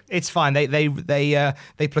strike. It's fine. They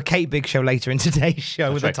placate Big Show later in today's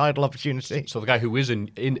show with right. a title opportunity. So the guy who is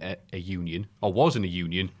in a union, or was in a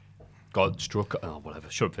union, got struck. Oh, whatever.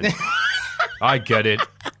 Shut up, Vince. I get it.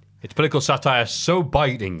 It's political satire so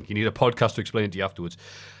biting, you need a podcast to explain it to you afterwards.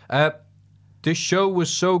 This show was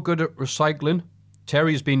so good at recycling.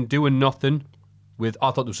 Terry's been doing nothing with...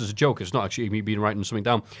 I thought this was a joke. It's not actually me being writing something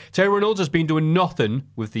down. Terry Reynolds has been doing nothing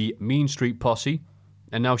with the Mean Street Posse,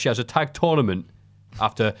 and now she has a tag tournament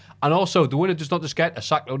after... And also, the winner does not just get a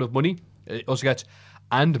sackload of money, it also gets...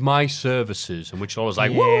 and my services, in which I was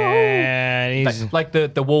like, whoa! Yeah, he's... Like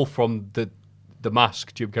the wolf from the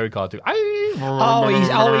Mask, Jim Carrey cartoon.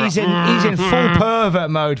 he's in full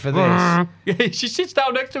pervert mode for this. Yeah, she sits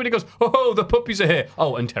down next to him and he goes, oh, the puppies are here.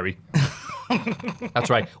 Oh, and Terry. That's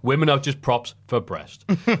right. Women are just props for breast.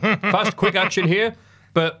 Fast, quick action here,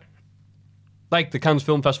 but like the Cannes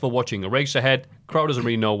Film Festival watching a race ahead, crowd doesn't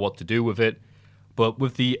really know what to do with it. But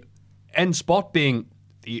with the end spot being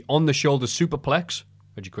the on-the-shoulder superplex,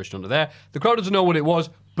 Reggie Christian under there, the crowd doesn't know what it was,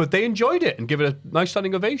 but they enjoyed it and give it a nice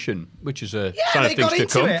standing ovation, which is a sign they of things got to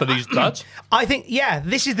into come it. for these dads. I think,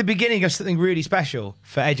 this is the beginning of something really special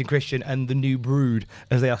for Edge and Christian and the New Brood,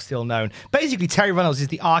 as they are still known. Basically, Terry Reynolds is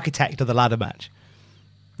the architect of the ladder match.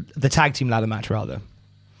 The tag team ladder match, rather.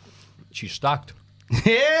 She's stacked.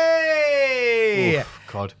 Yay! Oof,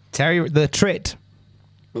 God. Terry, the trit.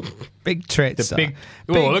 Big trits. The big...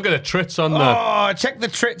 Oh, look at the trits on the... Oh, check the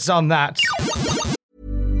trits on that.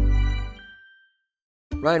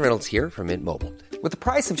 Ryan Reynolds here from Mint Mobile. With the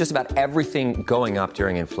price of just about everything going up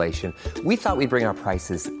during inflation, we thought we'd bring our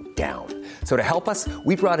prices down. So to help us,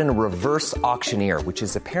 we brought in a reverse auctioneer, which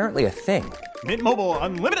is apparently a thing. Mint Mobile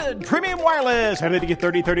Unlimited Premium Wireless. How to get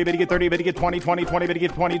 30, 30, bit to get 30, bit to get 20, 20, 20, bit to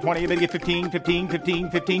get 20, 20, bit to get 15, 15,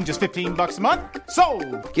 15, 15, just $15 a month?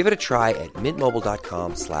 Sold! Give it a try at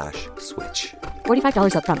mintmobile.com/switch.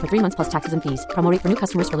 $45 up front for 3 months plus taxes and fees. Promo rate for new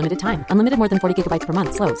customers for limited time. Unlimited more than 40 gigabytes per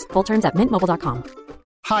month. Slows full terms at mintmobile.com.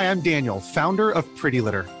 Hi, I'm Daniel, founder of Pretty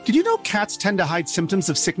Litter. Did you know cats tend to hide symptoms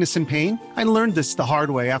of sickness and pain? I learned this the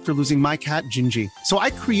hard way after losing my cat, Gingy. So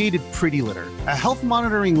I created Pretty Litter, a health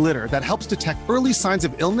monitoring litter that helps detect early signs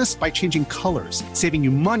of illness by changing colors, saving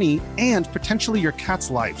you money and potentially your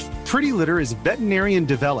cat's life. Pretty Litter is veterinarian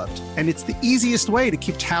developed, and it's the easiest way to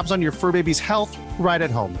keep tabs on your fur baby's health right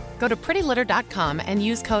at home. Go to prettylitter.com and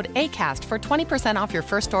use code ACAST for 20% off your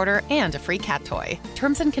first order and a free cat toy.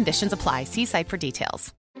 Terms and conditions apply. See site for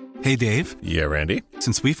details. Hey, Dave. Yeah, Randy.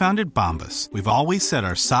 Since we founded Bombas, we've always said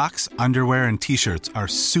our socks, underwear, and T-shirts are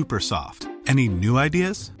super soft. Any new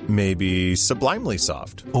ideas? Maybe sublimely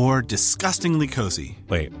soft. Or disgustingly cozy.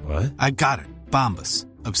 Wait, what? I got it. Bombas.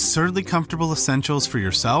 Absurdly comfortable essentials for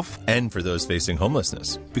yourself and for those facing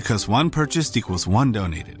homelessness. Because one purchased equals one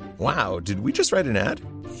donated. Wow, did we just write an ad?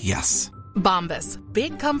 Yes. Bombas.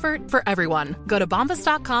 Big comfort for everyone. Go to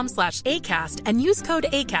bombas.com/ACAST and use code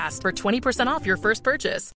ACAST for 20% off your first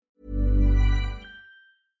purchase.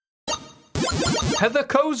 Heather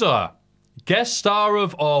Kozar, guest star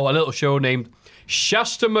of a little show named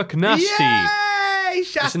Shasta McNasty. Yay!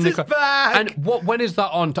 Shasta's back! And when is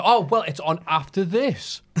that on? Well, it's on after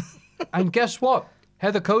this. And guess what?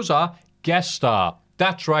 Heather Kozar, guest star.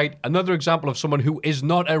 That's right. Another example of someone who is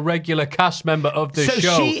not a regular cast member of the show.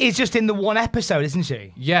 So she is just in the one episode, isn't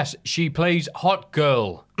she? Yes, she plays Hot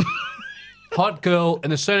Girl. Hot Girl,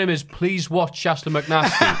 and the surname is Please Watch Shasta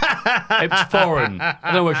McNasty. It's foreign. I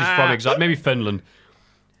don't know where she's from exactly. Maybe Finland.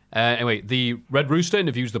 Anyway, the Red Rooster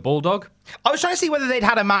interviews the Bulldog. I was trying to see whether they'd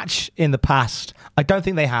had a match in the past. I don't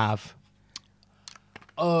think they have.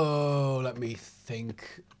 Oh, let me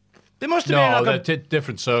think. They must have been they're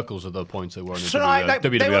different circles at the points they were in the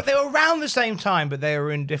WWF. They were around the same time, but they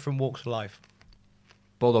were in different walks of life.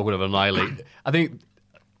 Bulldog would have annihilated. I think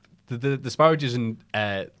the disparages in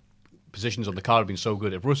positions on the card have been so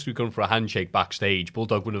good. If Rooster had gone for a handshake backstage,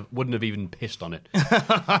 Bulldog wouldn't have even pissed on it.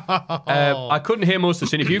 I couldn't hear most of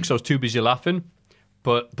this interview because I was too busy laughing.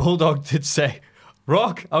 But Bulldog did say,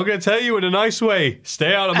 "Rock, I'm going to tell you in a nice way,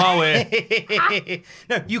 stay out of my way."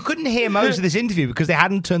 No, you couldn't hear most of this interview because they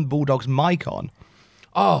hadn't turned Bulldog's mic on.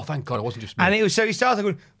 Oh, thank God, it wasn't just me. And it was so he started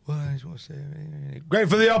going, "Great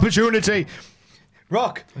for the opportunity.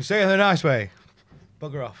 Rock, say it in a nice way.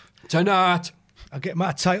 Bugger off. Tonight, I'll get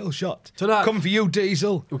my title shot. Tonight. Come for you,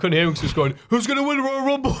 Diesel." We couldn't hear him because he was going, "Who's going to win the Royal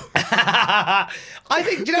Rumble?" I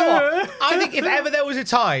think, do you know what? I think if ever there was a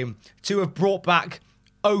time to have brought back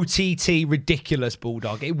OTT ridiculous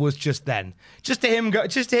Bulldog, it was just then. Just to hear him go,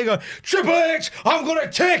 "Triple H, I'm going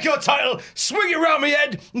to take your title, swing it around my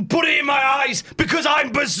head, and put it in my eyes because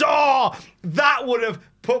I'm bizarre." That would have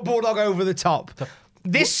put Bulldog over the top.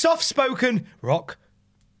 This soft-spoken Rock.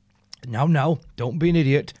 No, don't be an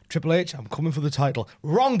idiot. Triple H, I'm coming for the title.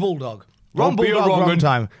 Wrong Bulldog. Wrong Bulldog, wrong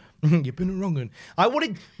time. You've been a wrong one. I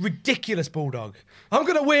wanted ridiculous Bulldog. I'm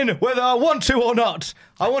going to win whether I want to or not.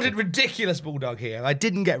 I wanted ridiculous Bulldog here. I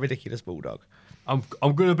didn't get ridiculous Bulldog. I'm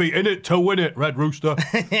going to be in it to win it, Red Rooster.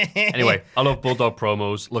 Anyway, I love Bulldog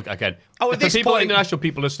promos. Look, again, for people, international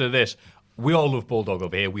people listening to this, we all love Bulldog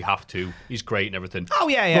over here. We have to. He's great and everything. Oh,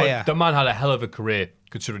 yeah. The man had a hell of a career,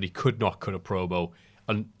 considering he could not cut a promo.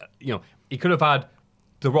 And, he could have had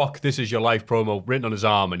The Rock, "This Is Your Life" promo written on his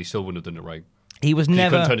arm, and he still wouldn't have done it right. He was never. He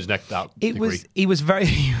couldn't turn his neck down. His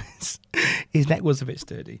neck was a bit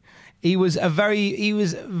sturdy. He was a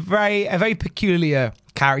very peculiar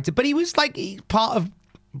character, but he was part of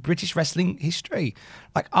British wrestling history.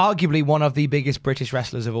 Arguably one of the biggest British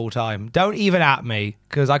wrestlers of all time. Don't even at me,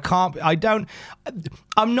 because I can't be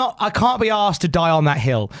asked to die on that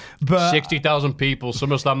hill. But 60,000 people,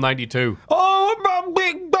 SummerSlam 92. Oh, my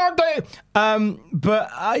big birthday!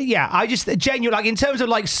 I just genuinely, in terms of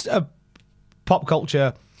pop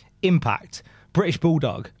culture impact, British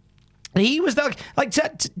Bulldog. He was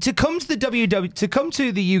to come to the WWE, to come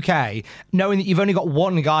to the UK, knowing that you've only got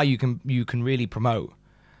one guy you can really promote.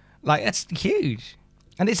 That's huge.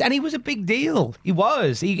 And he was a big deal. He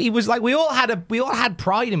was. He was we all had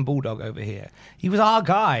pride in Bulldog over here. He was our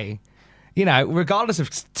guy. Regardless of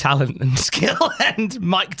talent and skill and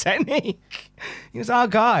mic technique. He was our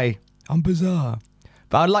guy. I'm bizarre.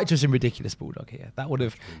 But I'd like to have some ridiculous Bulldog here. That would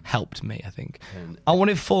have helped me, I think. I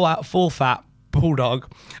wanted full fat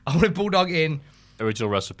Bulldog. I wanted Bulldog in original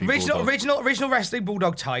recipe. Original wrestling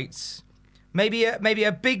Bulldog tights. maybe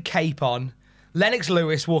a big cape on, Lennox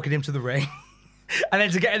Lewis walking him to the ring, and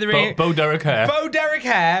then to get in the ring, Bo Derek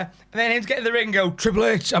hair, and then him to get in the ring and go, Triple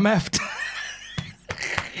H, I'm effed,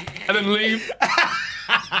 and then leave.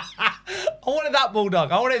 I wanted that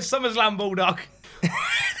Bulldog. I wanted SummerSlam Bulldog.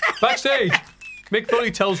 Backstage, Mick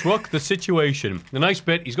Foley tells Rock the situation. The nice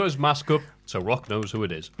bit, he's got his mask up, so Rock knows who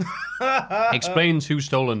it is. Explains who's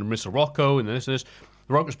stolen Mr. Rocco and this and this.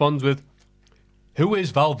 Rock responds with, who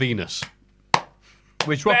is Val Venus?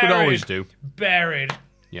 Which Rock would always do. Buried.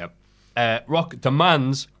 Yep. Rock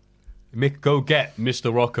demands Mick go get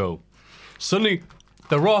Mr. Rocco. Suddenly,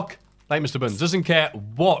 The Rock, like Mr. Burns, doesn't care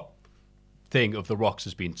what thing of The Rock's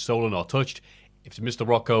has been stolen or touched. If it's Mr.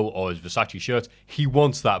 Rocco or his Versace shirt, he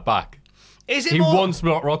wants that back. He wants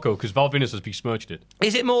Rocco because Val Venus has besmirched it.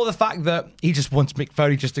 Is it more the fact that he just wants Mick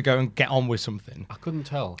Foley just to go and get on with something? I couldn't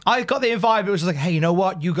tell. I got the vibe. It was like, hey, you know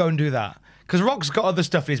what? You go and do that. Because Rock's got other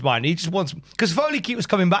stuff in his mind. He just wants... Because Foley keeps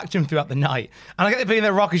coming back to him throughout the night. And I get the feeling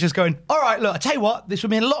that Rock is just going, all right, look, I tell you what, this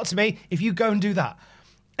would mean a lot to me if you go and do that.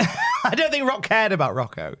 I don't think Rock cared about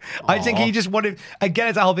Rocco. I think he just wanted... Again,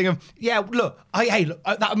 it's that whole thing of, yeah, look, look,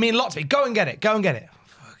 that would mean a lot to me. Go and get it. Go and get it.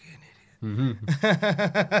 Fucking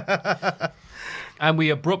idiot. And we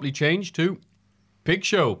abruptly change to Big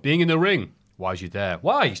Show being in the ring. Why is he there?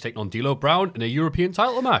 Why? He's taking on D'Lo Brown in a European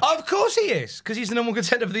title match. Of course he is, because he's the number one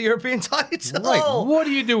contender for the European title. Right, what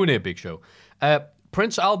are you doing here, Big Show?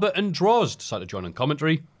 Prince Albert and Droz decide to join in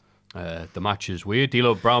commentary. The match is weird.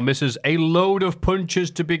 D'Lo Brown misses a load of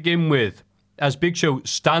punches to begin with, as Big Show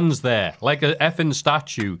stands there like a effing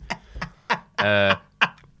statue.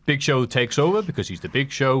 Big Show takes over because he's the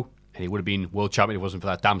Big Show, and he would have been world champion if it wasn't for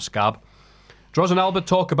that damn scab. Droz and Albert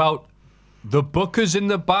talk about the bookers in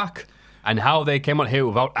the back and how they came out here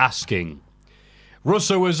without asking.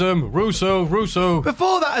 Russoism, Russo.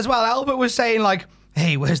 Before that as well, Albert was saying like,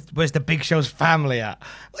 hey, where's the Big Show's family at?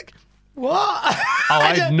 Like, what?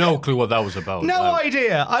 I had no clue what that was about. No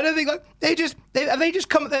idea. I don't think like they just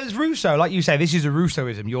come. There's Russo, like you say. This is a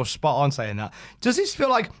Russoism. You're spot on saying that. Does this feel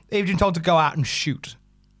like they've been told to go out and shoot?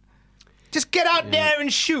 Just get out there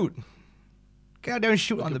and shoot. Get out there and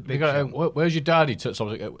shoot on the Big Show. Where's your daddy?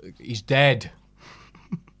 He's dead.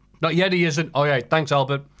 Not yet, he isn't. Oh, yeah, thanks,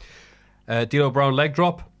 Albert. D'Lo Brown leg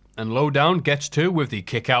drop, and Lowdown gets to with the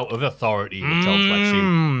kick out of authority, which I was like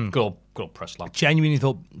seeing. Good old press slam. Genuinely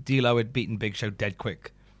thought D'Lo had beaten Big Show dead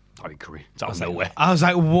quick. I agree. It's out of nowhere. I was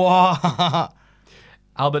like, what?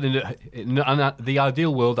 Albert, in the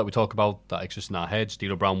ideal world that we talk about that exists in our heads,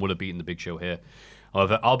 D'Lo Brown would have beaten the Big Show here.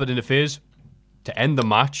 However, Albert interferes to end the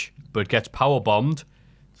match, but gets powerbombed.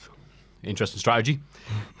 Interesting strategy.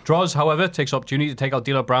 Droz, however, takes opportunity to take out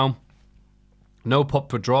D'Lo Brown. No pop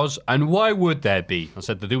for Droz, and why would there be? I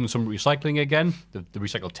said they're doing some recycling again. The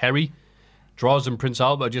recycled Terry. Droz and Prince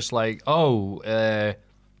Albert are just like,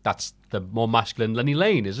 that's the more masculine Lenny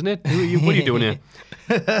Lane, isn't it? What are you doing here?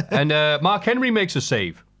 And Mark Henry makes a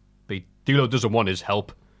save, but D'Lo doesn't want his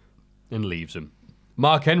help and leaves him.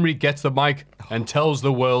 Mark Henry gets the mic and tells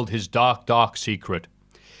the world his dark, dark secret.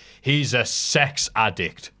 He's a sex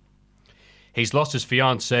addict. He's lost his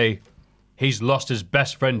fiancée. He's lost his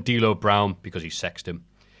best friend D'Lo Brown because he sexed him.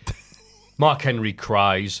 Mark Henry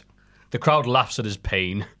cries. The crowd laughs at his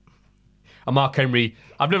pain. And Mark Henry,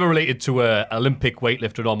 I've never related to an Olympic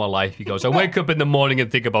weightlifter in all my life. He goes, I wake up in the morning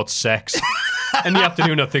and think about sex. In the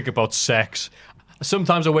afternoon, I think about sex.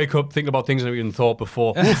 Sometimes I wake up thinking about things I haven't even thought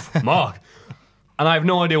before. Oof, Mark. And I have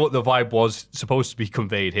no idea what the vibe was supposed to be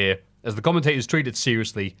conveyed here, as the commentators treat it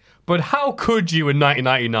seriously. But how could you in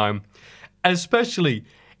 1999? Especially,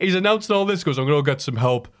 he's announced all this, goes, I'm going to go get some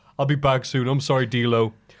help. I'll be back soon. I'm sorry,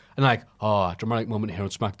 D'Lo. And like, dramatic moment here on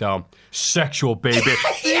SmackDown. Sexual, baby.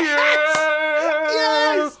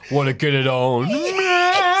 Yes! Want to get it on.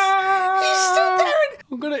 Yes! He's still there.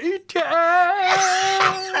 I'm going to eat your ass.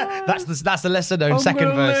 That's the lesser known second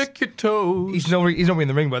I'm verse. lick your toes. He's not in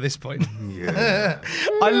the ring by this point. Yeah.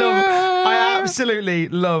 I absolutely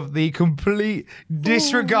love the complete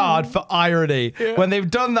disregard for irony when they've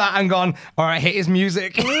done that and gone, all right, hit his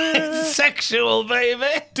music. It's sexual, baby.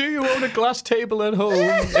 Do you own a glass table at home?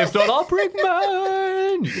 If not, I'll bring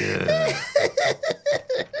mine. Yeah.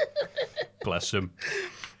 Bless him.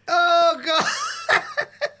 Oh, God.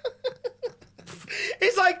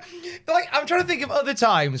 It's like I'm trying to think of other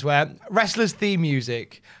times where wrestlers' theme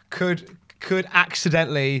music could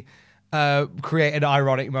accidentally create an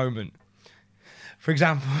ironic moment. For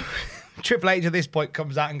example, Triple H at this point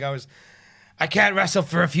comes out and goes, "I can't wrestle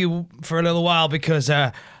for a little while because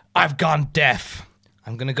I've gone deaf.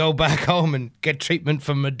 I'm gonna go back home and get treatment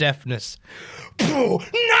for my deafness."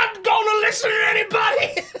 Not gonna listen to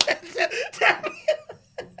anybody.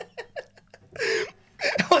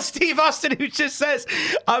 got Steve Austin who just says,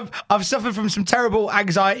 I've suffered from some terrible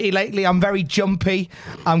anxiety lately. I'm very jumpy.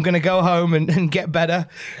 I'm going to go home and get better.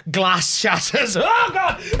 Glass shatters. Oh,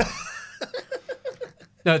 God.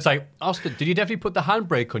 No, it's like, Austin, did you definitely put the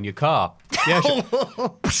handbrake on your car? Yeah,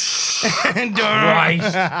 Right.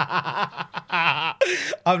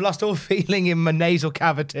 I've lost all feeling in my nasal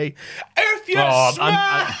cavity. If you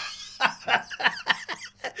smell...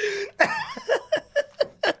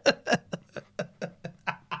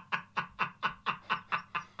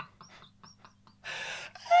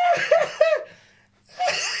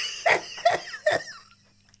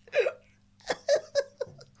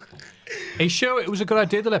 Are you sure it was a good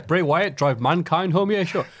idea to let Bray Wyatt drive Mankind home? Yeah,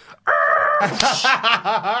 sure. All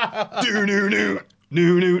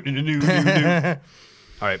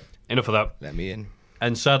right, enough of that. Let me in.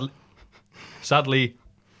 And sadly,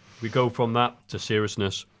 we go from that to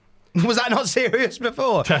seriousness. Was that not serious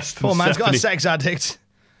before? Poor man's got a sex addict.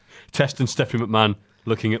 Test and Stephanie McMahon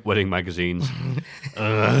looking at wedding magazines.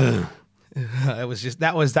 It was just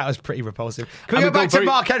that was pretty repulsive. Can we go back to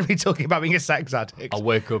Mark Henry talking about being a sex addict? I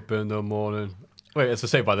wake up in the morning. Wait, it's the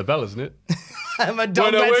Saved by the Bell, isn't it? My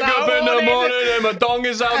dong when I wake up in the morning and my dong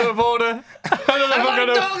is out of order, I don't know if I'm going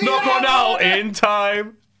to knock one out in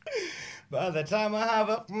time. By the time I have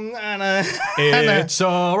a... It's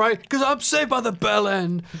all right, because I'm saved by the bell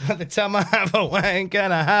end. By the time I have a wank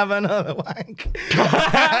and I have another wank. And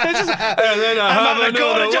then I have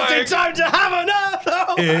another wank. Just in time to have another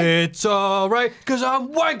wank. It's all right, because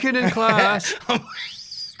I'm wanking in class.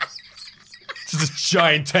 This is a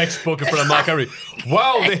giant textbook in front of Mark Henry.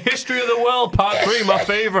 Wow, the history of the world, part 3, my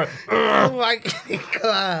favourite. Wanking in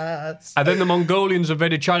class. And then the Mongolians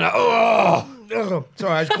invaded China. Oh!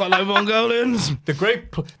 Sorry, I just quite like Mongolians.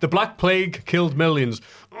 The Black Plague killed millions.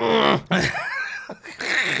 Yeah,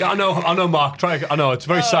 I know, Mark. I know, it's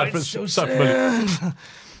very sad. It's so sad for millions.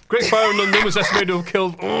 Great Fire in London was estimated to have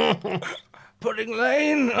killed... Pudding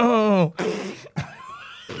Lane. Oh.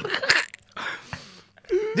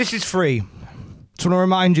 This is free. Just want to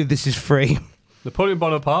remind you, this is free. Napoleon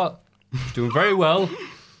Bonaparte was doing very well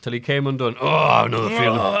till he came undone. Oh, another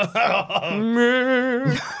feeling.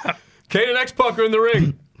 Kane and X-Pac are in the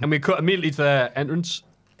ring. And we cut immediately to their entrance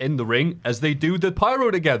in the ring as they do the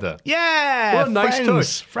pyro together. Yeah. What a nice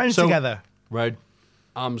touch. Friends together. Red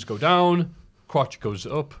arms go down, crotch goes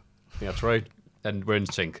up. Yeah, that's right. And we're in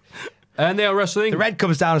sync. And they are wrestling. The red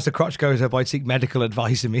comes down as the crotch goes up. I'd seek medical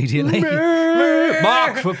advice immediately.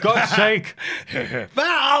 Mark, for God's sake.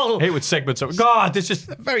 Val! I hate with segments. God, this is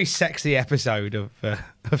a very sexy episode of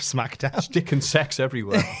SmackDown. Stick and sex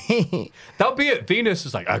everywhere. That'll be it. Venus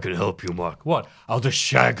is like, I can help you, Mark. What? I'll just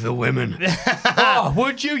shag the women. Oh,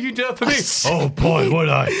 would you? You do it for me? Oh, boy, would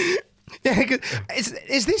I. Yeah,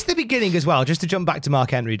 is this the beginning as well? Just to jump back to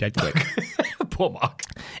Mark Henry dead quick. Poor Mark.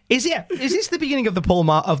 Is this the beginning of the Paul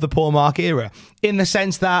Mark era? In the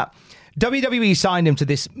sense that WWE signed him to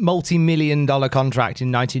this multi-million-dollar contract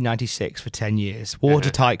in 1996 for 10 years,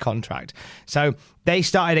 watertight contract. So they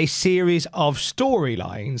started a series of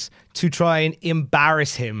storylines to try and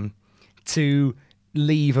embarrass him to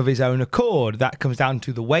leave of his own accord. That comes down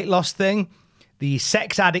to the weight loss thing, the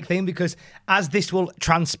sex addict thing, because as this will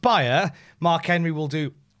transpire, Mark Henry will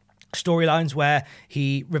do storylines where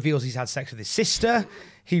he reveals he's had sex with his sister.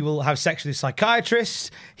 He will have sex with his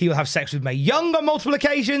psychiatrist. He will have sex with Mae Young on multiple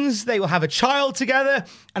occasions. They will have a child together.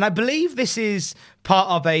 And I believe this is part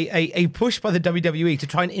of a push by the WWE to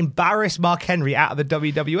try and embarrass Mark Henry out of the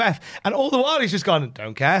WWF. And all the while he's just gone,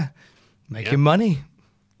 don't care. Making money.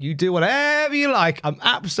 You do whatever you like. I'm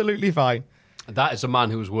absolutely fine. That is a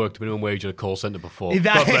man who's worked minimum wage at a call centre before.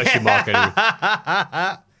 God bless you, Mark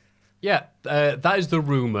Henry. Yeah, that is the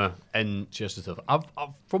rumour and just the stuff.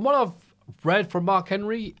 From what I've read from Mark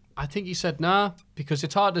Henry, I think he said nah, because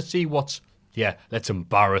it's hard to see let's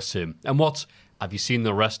embarrass him. And have you seen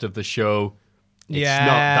the rest of the show? It's not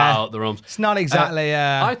that out the realms. It's not exactly,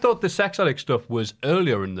 I thought the sex addict stuff was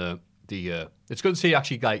earlier in the it's good to see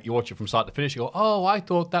actually, like, you watch it from start to finish, you go, oh, I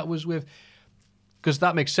thought that was with... Because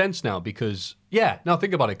that makes sense now, because, now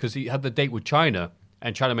think about it, because he had the date with China,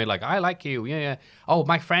 and China made like, I like you, yeah. Oh,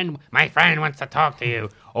 my friend wants to talk to you.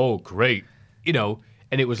 Oh, great.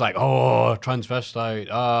 And it was like, oh, transvestite,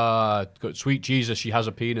 sweet Jesus, she has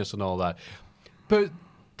a penis and all that. But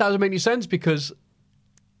that doesn't make any sense, because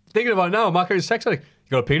thinking about it now, Mark Henry's sex addict,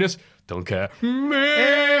 you got a penis? Don't care. And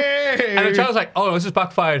the China's like, oh, this has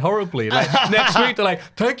backfired horribly. Like, next week, they're like,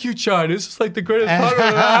 thank you, China. This is like the greatest part of the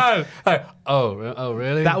had. Like, oh,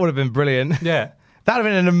 really? That would have been brilliant. Yeah. That would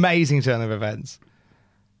have been an amazing turn of events.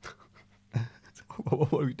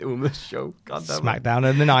 What are we doing this show? God damn it. SmackDown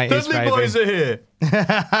in the 90s, Dudley baby. Boys are here.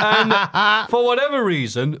 And for whatever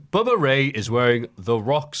reason, Bubba Ray is wearing The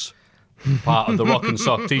Rock's part of the Rock and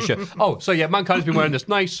Sock t-shirt. Oh, so yeah, Mankind's been wearing this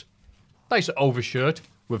nice overshirt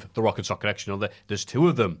with the Rock and Sock connection on there. There's two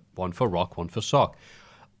of them, one for Rock, one for Sock.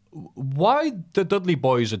 Why the Dudley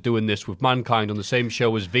Boys are doing this with Mankind on the same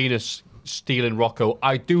show as Venus stealing Rocco,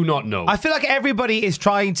 I do not know. I feel like everybody is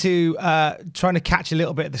trying to catch a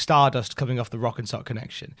little bit of the stardust coming off the Rock and Sock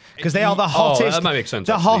connection because they are the hottest. That might make sense.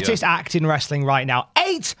 The actually, hottest act in wrestling right now.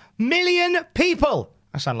 8 million people.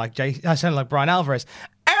 I sound like Brian Alvarez.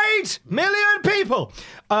 8 million people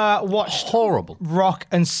watched horrible Rock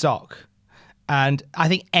and Sock. And I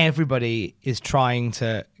think everybody is trying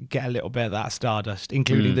to get a little bit of that stardust,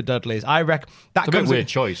 including the Dudleys. I reckon that it's a bit weird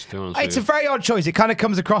choice, to be honest. It's a very odd choice. It kind of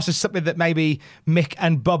comes across as something that maybe Mick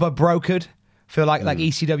and Bubba brokered. Feel like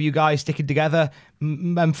ECW guys sticking together.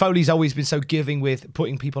 And Foley's always been so giving with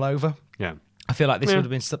putting people over. Yeah, I feel like this would have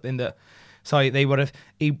been something that,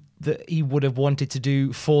 he would have wanted to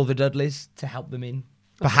do for the Dudleys to help them in,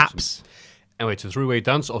 perhaps. Anyway, to the three-way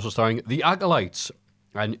dance, also starring the Acolytes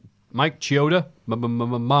and Mike Chioda,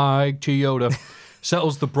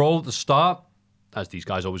 settles the brawl at the start, as these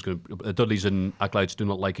guys always going to. Dudleys and Acolytes do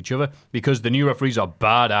not like each other because the new referees are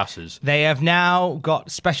badasses. They have now got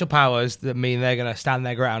special powers that mean they're going to stand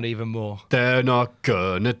their ground even more. They're not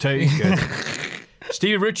going to take it.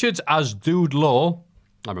 Steve Richards as Dude Law.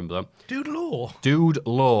 I remember that. Dude Law? Dude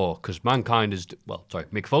Law, because Mankind is,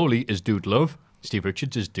 Mick Foley is Dude Love. Steve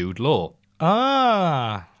Richards is Dude Law.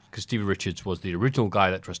 Ah. Because Stevie Richards was the original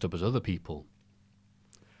guy that dressed up as other people.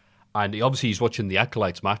 And he's watching the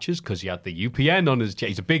Acolytes matches because he had the UPN on his...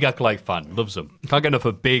 He's a big Acolyte fan, loves them. Can't get enough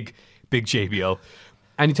of big JBL.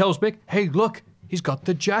 And he tells Mick, hey, look, he's got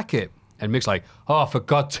the jacket. And Mick's like, oh, I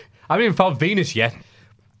forgot. I haven't even found Venus yet.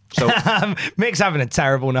 So Mick's having a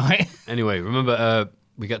terrible night. Anyway, remember,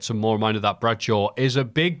 we get some more reminder that Bradshaw is a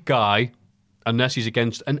big guy unless he's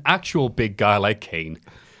against an actual big guy like Kane.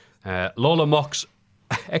 Lawler mocks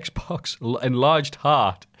X-Pac's enlarged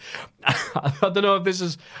heart. I don't know if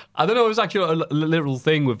it's actually a literal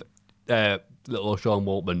thing with little Sean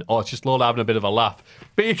Waltman, or it's just Lawler having a bit of a laugh.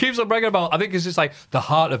 But he keeps on bragging about, I think it's just like the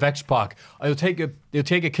heart of X-Pac. He'll take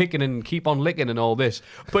a kicking and keep on licking and all this.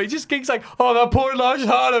 But he just kicks like, oh, that poor enlarged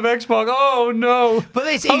heart of X-Pac. Oh no! But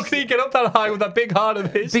how can he get up that high with that big heart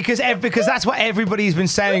of his? Because that's what everybody's been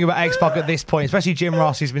saying about X-Pac at this point, especially Jim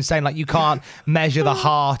Ross, who's been saying like you can't measure the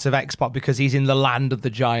heart of X-Pac because he's in the land of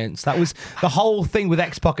the giants. That was the whole thing with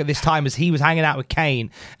X-Pac at this time, as he was hanging out with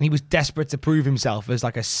Kane and he was desperate to prove himself as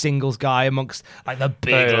like a singles guy amongst like the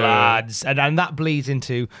big lads, and that bleeds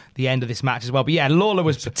into the end of this match as well. But yeah, Lawler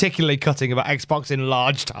was particularly cutting about X-Pac's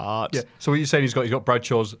enlarged heart. Yeah. So what you're saying, he's got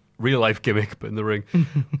Bradshaw's real life gimmick, but in the ring.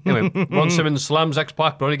 Anyway, Ron Simmons slams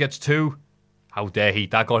X-Pac, but only gets 2. How dare he?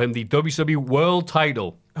 That got him the WCW World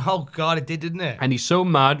Title. Oh God, it did, didn't it? And he's so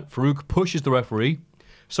mad, Farouk pushes the referee.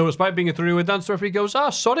 So despite being a three-way dance, the referee goes,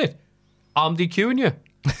 sod it. I'm DQing you.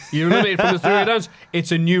 You're eliminated from the three-way dance.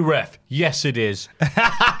 It's a new ref. Yes, it is.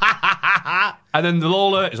 And then the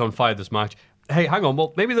Lawler is on fire this match. Hey, hang on.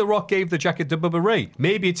 Well, maybe The Rock gave the jacket to Bubba Ray.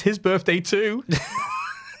 Maybe it's his birthday too.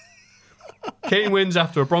 Kane wins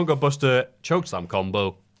after a Bronco Buster chokeslam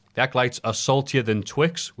combo. The Acolytes are saltier than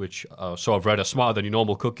Twix, which, so I've read, are smarter than your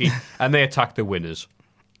normal cookie, and they attack the winners.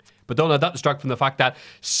 But don't let that distract from the fact that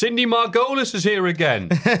Cindy Margolis is here again.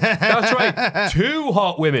 That's right. 2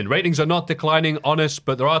 hot women. Ratings are not declining, honest,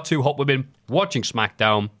 but there are 2 hot women watching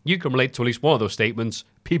SmackDown. You can relate to at least one of those statements.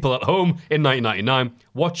 People at home in 1999,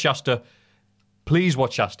 watch Shasta. Please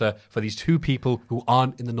watch Shasta for these 2 people who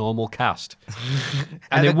aren't in the normal cast.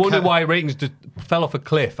 And they wonder why ratings fell off a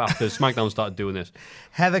cliff after SmackDown started doing this.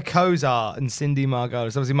 Heather Kozar and Cindy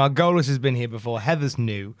Margolis. Obviously, Margolis has been here before. Heather's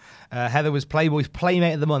new. Heather was Playboy's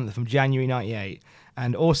Playmate of the Month from January 98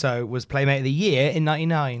 and also was Playmate of the Year in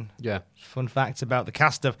 99. Yeah. Fun facts about the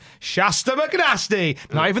cast of Shasta McNasty.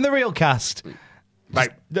 Not even the real cast.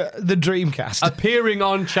 Right, the dream cast. Appearing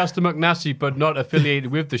on Shasta McNasty, but not affiliated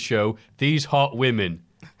with the show, these hot women.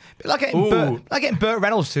 Like getting Burt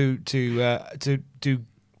Reynolds to do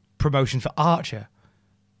promotion for Archer.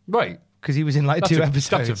 Right. Because he was in like 2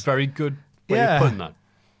 episodes. That's a very good way of putting that.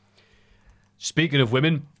 Speaking of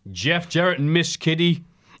women, Jeff Jarrett and Miss Kitty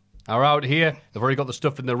are out here. They've already got the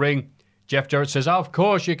stuff in the ring. Jeff Jarrett says, of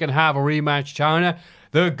course you can have a rematch, China.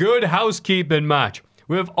 The Good Housekeeping match.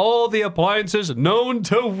 With all the appliances known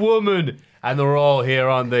to woman. And they're all here,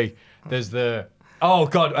 aren't they? There's the... Oh,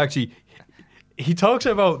 God, actually, he talks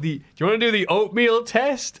about the... Do you want to do the oatmeal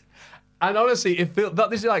test? And honestly, this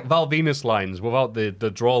is like Val Venus lines without the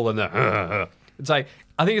drawl and the... It's like,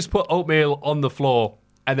 I think it's put oatmeal on the floor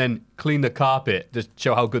and then clean the carpet to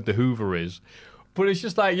show how good the Hoover is. But it's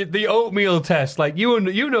just like the oatmeal test. Like, you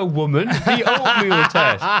know, woman, the oatmeal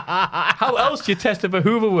test. How else do you test if a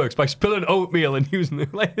Hoover works? By spilling oatmeal and using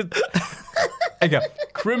it. Like, again,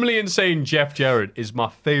 criminally insane Jeff Jarrett is my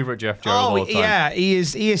favourite Jeff Jarrett of all time. Yeah, he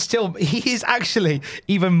is actually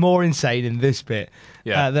even more insane in this bit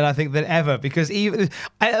than I think than ever. Because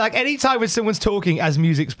like any time when someone's talking as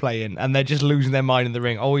music's playing and they're just losing their mind in the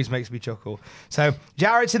ring, always makes me chuckle. So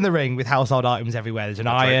Jarrett's in the ring with household items everywhere. There's an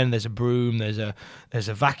iron, there's a broom, there's a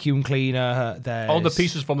vacuum cleaner. There's all the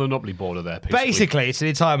pieces from the Monopoly board are there. Basically, it's an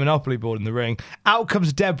entire Monopoly board in the ring. Out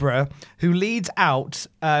comes Deborah, who leads out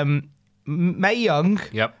Mae Young,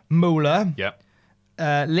 Moolah,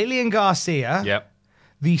 Lillian Garcia,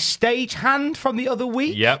 the stagehand from the other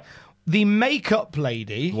week, the makeup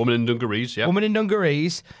lady, woman in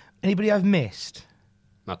dungarees, Anybody I've missed?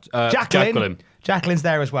 Jacqueline. Jacqueline's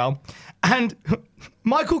there as well. And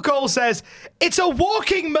Michael Cole says, it's a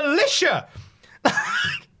walking militia.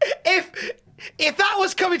 If that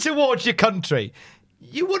was coming towards your country,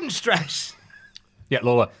 you wouldn't stress. Yeah,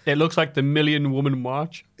 Lola, it looks like the Million Woman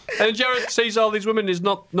March. And Jarrett sees all these women, is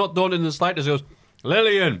not done in the slightest. He goes,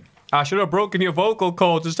 Lillian, I should have broken your vocal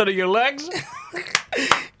cords instead of your legs.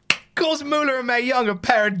 Calls Moolah and Mae Young a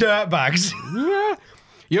pair of dirtbags. Yeah.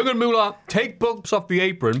 Young and Moolah take bumps off the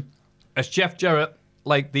apron as Jeff Jarrett,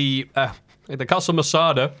 like the Castle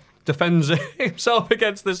Masada, defends himself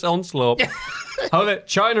against this onslaught. However,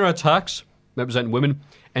 China attacks, representing women,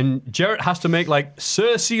 and Jarrett has to make like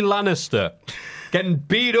Cersei Lannister, getting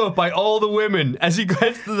beat up by all the women as he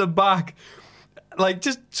gets to the back. Like,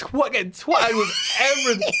 just getting twatted with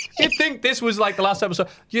everything. You'd think this was like the last episode.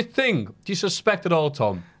 Do you suspect at all,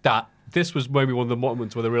 Tom, that this was maybe one of the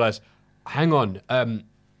moments where they realised, hang on,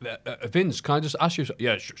 Vince, can I just ask you something?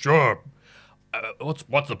 Yeah, sure.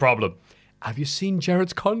 What's the problem? Have you seen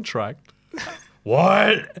Jarrett's contract?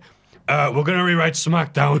 What? We're going to rewrite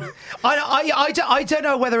SmackDown. I don't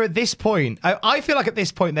know whether at this point, I feel like at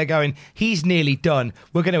this point they're going, he's nearly done.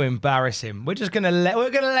 We're going to embarrass him. We're just going to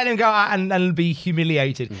let him go out and be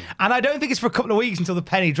humiliated. And I don't think it's for a couple of weeks until the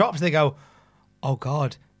penny drops. They go, oh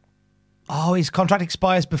God, his contract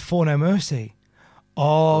expires before No Mercy.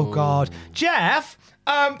 Oh God, Jeff.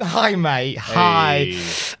 Hi mate. Hi.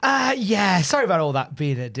 Yeah. Sorry about all that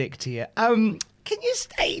being a dick to you. Can you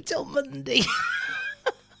stay till Monday?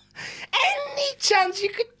 Any chance you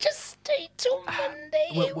could just stay till Monday?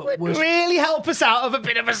 It would really help us out of a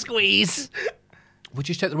bit of a squeeze. Would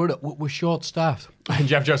you take the road up? We're short-staffed. And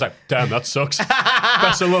Jeff Jarrett's like, damn, that sucks.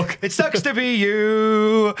 Best of luck. It sucks to be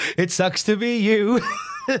you. It sucks to be you.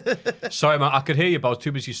 Sorry, man, I could hear you, but I was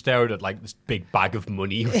too busy staring at like this big bag of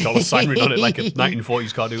money with dollar sign written on it like a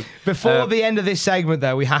 1940s cartoon. Before the end of this segment,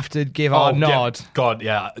 though, we have to give our nod. Yeah, God,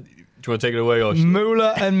 yeah. Do you want to take it away, Osh?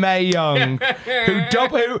 Moolah and Mae Young,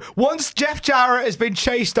 who once Jeff Jarrett has been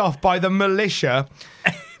chased off by the militia,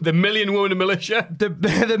 the Million Woman Militia,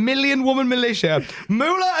 the Million Woman Militia,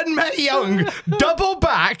 Moolah and Mae Young double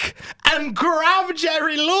back and grab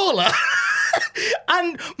Jerry Lawler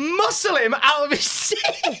and muscle him out of his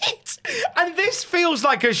seat. And this feels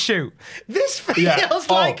like a shoot. This feels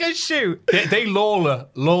like a shoot. They Lawler.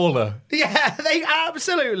 Yeah, they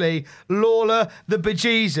absolutely Lawler the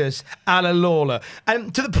bejesus a la Lawler.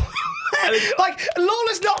 And to the point where, like,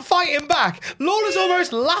 Lawler's not fighting back. Lawler's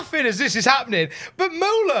almost laughing as this is happening. But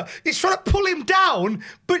Moolah is trying to pull him down,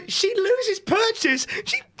 but she loses purchase.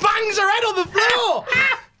 She bangs her head on the floor.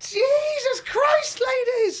 Jesus Christ,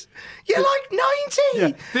 ladies. You're like 90.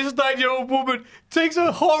 Yeah. This 9-year-old woman takes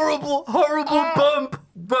a horrible bump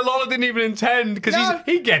that Lawler didn't even intend because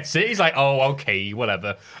he gets it. He's like, oh, okay,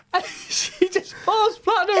 whatever. And she just falls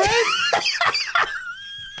flat on her head.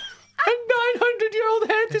 A 900-year-old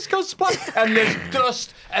head just goes splat. And there's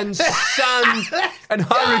dust and sand and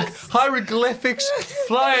hieroglyphics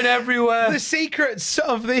flying everywhere. The secrets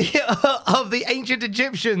of the ancient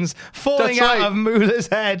Egyptians falling out of Moolah's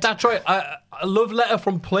head. That's right. A love letter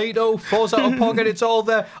from Plato falls out of pocket. It's all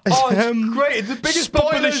there. Oh, it's great. It's the biggest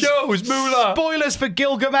bump of the show is Moolah. Spoilers for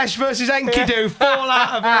Gilgamesh versus Enkidu fall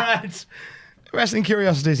out of her head. Wrestling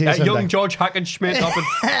Curiosities here. Young George Hackenschmidt.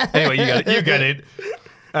 Anyway, you get it.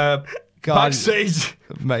 Backstage,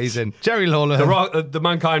 amazing. Jerry Lawler. The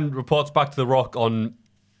Mankind reports back to The Rock on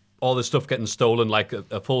all this stuff getting stolen, like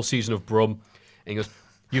a full season of Brum. And he goes,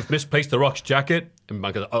 "You've misplaced The Rock's jacket." And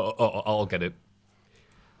Mankind goes, "Oh, I'll get it."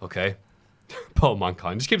 Okay. Poor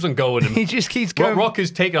Mankind just keeps on going. And he just keeps going. Rock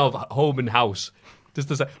is taking off home and house. Just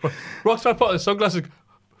to say, Rock's trying to put on his sunglasses.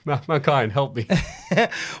 Mankind, help me.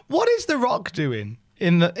 What is The Rock doing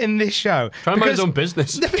in this show? Trying to mind his own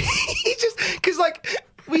business. Because like,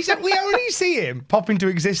 we only see him pop into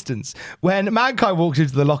existence when Mankind walks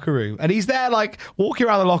into the locker room, and he's there, like, walking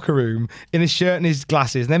around the locker room in his shirt and his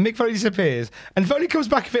glasses, and then Mick Foley disappears, and Foley comes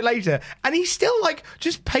back a bit later, and he's still, like,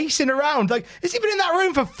 just pacing around. Like, has he been in that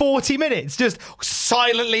room for 40 minutes, just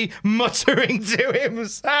silently muttering to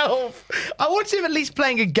himself? I want him at least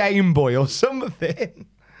playing a Game Boy or something.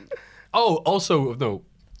 Oh, also, no,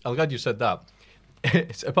 I'm glad you said that.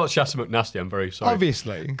 It's about Shasta McNasty, I'm very sorry.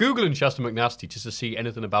 Obviously. Googling Shasta McNasty just to see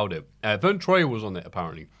anything about it. Vern Troyer was on it,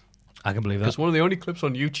 apparently. I can believe that. Because one of the only clips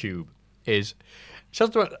on YouTube is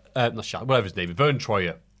whatever his name is, Vern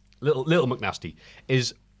Troyer, Little McNasty,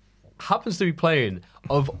 happens to be playing,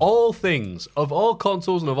 of all things, of all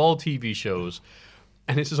consoles and of all TV shows,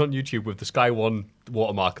 and this is on YouTube with the Sky One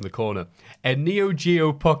watermark in the corner, a Neo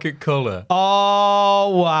Geo Pocket Color.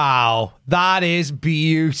 Oh, wow. That is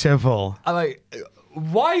beautiful. I'm like,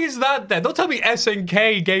 why is that there? Don't tell me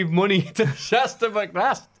SNK gave money to Shasta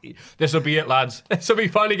McNasty. This will be it, lads. This will be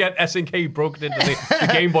finally get SNK broken into the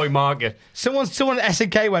Game Boy market. Someone at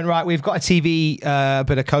SNK went, right, we've got a TV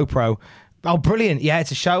bit of CoPro. Oh, brilliant. Yeah, it's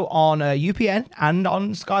a show on UPN and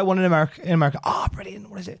on Sky One in America. Oh, brilliant.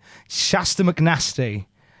 What is it? Shasta McNasty.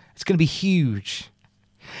 It's going to be huge.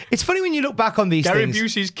 It's funny when you look back on these Gary things.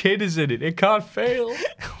 Busey's kid is in it. It can't fail.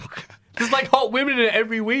 There's like hot women in it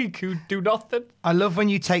every week who do nothing. I love when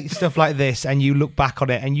you take stuff like this and you look back on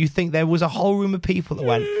it and you think there was a whole room of people that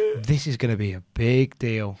went, this is going to be a big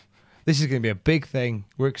deal. This is going to be a big thing.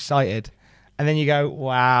 We're excited. And then you go,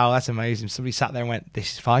 wow, that's amazing. Somebody sat there and went,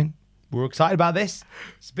 this is fine. We're excited about this.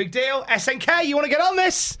 It's a big deal. SNK, you want to get on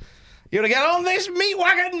this? You want to get on this meat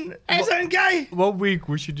wagon, SNK? One week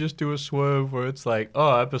we should just do a swerve where it's like,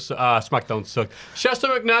 SmackDown sucked. Shasta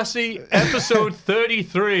McNasty, episode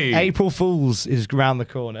 33. April Fools is around the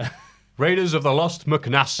corner. Raiders of the Lost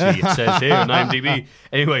McNasty, it says here on IMDb.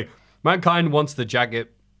 Anyway, Mankind wants the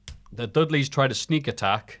jacket. The Dudleys try to sneak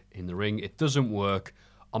attack in the ring. It doesn't work.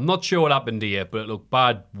 I'm not sure what happened here, but it looked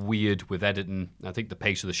bad, weird with editing. I think the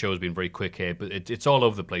pace of the show has been very quick here, but it's all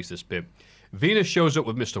over the place, this bit. Venus shows up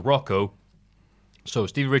with Mr. Rocco. So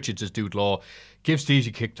Stevie Richards as Dude Law gives the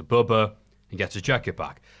easy kick to Bubba and gets his jacket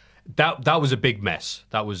back. That was a big mess.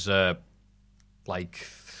 That was majority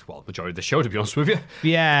of the show, to be honest with you.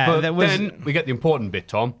 Yeah. But then we get the important bit,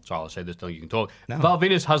 Tom. Sorry, I'll say this, you can talk. No. Val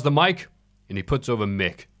Venus has the mic and he puts over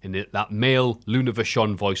Mick in that male Luna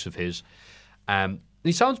Vachon voice of his.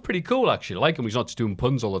 He sounds pretty cool, actually. I like him. He's not just doing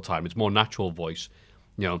puns all the time. It's more natural voice,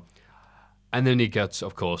 you know. And then he gets,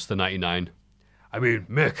 of course, the 99. I mean,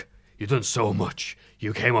 Mick, you've done so much.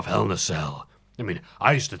 You came off Hell in a Cell. I mean,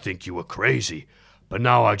 I used to think you were crazy, but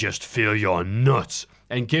now I just feel you're nuts.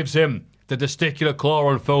 And gives him the testicular claw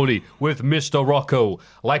on Foley with Mr. Rocco,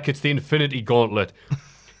 like it's the Infinity Gauntlet.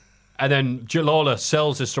 And then Lawler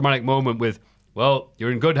sells this dramatic moment with, well,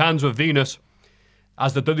 you're in good hands with Venus,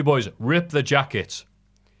 as the Dudley Boys rip the jackets.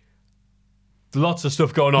 Lots of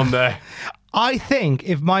stuff going on there. I think,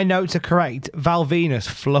 if my notes are correct, Val Venus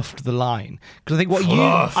fluffed the line. Because I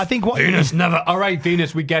think what Venus never. All right,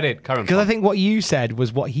 Venus, we get it. Because I think what you said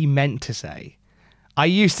was what he meant to say. I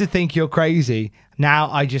used to think you're crazy. Now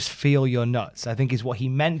I just feel you're nuts. I think is what he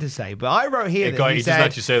meant to say. But I wrote here that he said, doesn't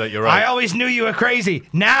actually say that. You're right. I always knew you were crazy.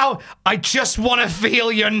 Now I just want to feel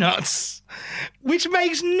you're nuts. Which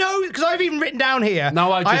makes no, because I've even written down here.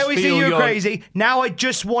 Now I always knew you were crazy. Now I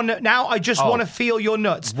just want to feel your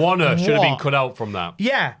nuts. Wanna should have been cut out from that.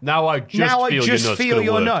 Yeah. Now I just feel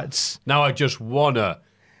your nuts. Now I just wanna.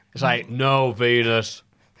 It's like, no, Venus.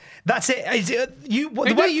 That's it. You're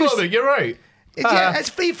right. He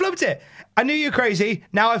flubbed it. I knew you were crazy.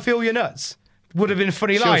 Now I feel your nuts. Would have been a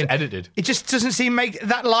funny line. Edited. It just doesn't seem make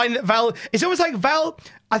that line that Val. It's almost like Val.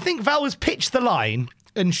 I think Val was pitched the line.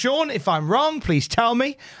 And Sean, if I'm wrong, please tell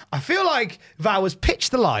me. I feel like Val was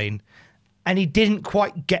pitched the line, and he didn't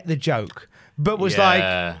quite get the joke, but was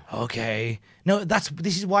like, okay, no,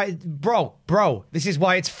 this is why, bro, this is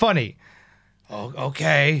why it's funny. Oh,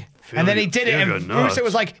 okay. And then he did it, and Brewster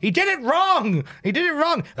was like, he did it wrong.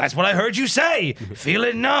 That's what I heard you say.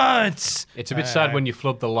 Feeling nuts. It's a bit sad when you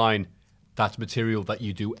flub the line. That's material that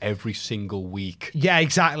you do every single week. Yeah,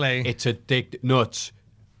 exactly. It's nuts.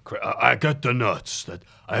 I get the nuts. That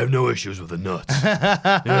I have no issues with the nuts.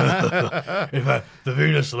 The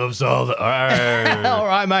Venus loves all the. All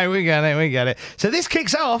right, mate, we get it. So this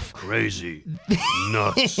kicks off. Crazy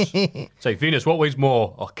nuts. Say, Venus, what weighs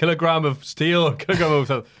more, a kilogram of steel or a kilogram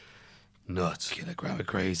of nuts? Kilogram of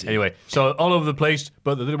crazy. Anyway, so all over the place,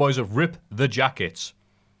 but the little boys have ripped the jackets.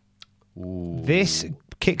 Ooh. This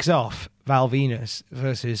kicks off Val Venus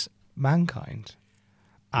versus Mankind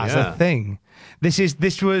as a thing.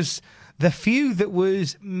 This was the feud that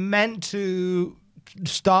was meant to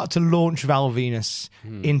start to launch Val Venus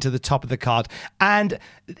into the top of the card. And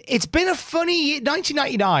it's been a funny year.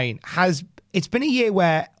 1999 it's been a year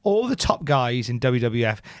where all the top guys in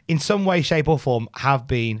WWF, in some way, shape, or form, have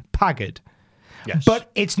been paggered. Yes.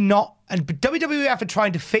 But it's not, and WWF are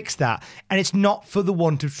trying to fix that, and it's not for the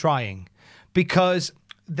want of trying, because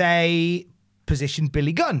they positioned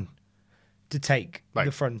Billy Gunn to take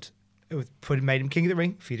the front. Made him King of the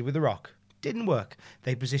Ring, feuded with The Rock. Didn't work.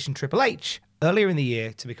 They positioned Triple H earlier in the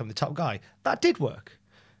year to become the top guy. That did work.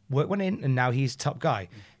 Work went in, and now he's top guy.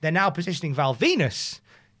 They're now positioning Val Venus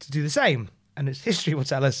to do the same. And its history will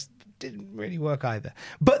tell us didn't really work either.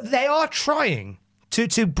 But they are trying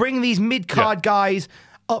to bring these mid-card guys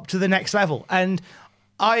up to the next level. And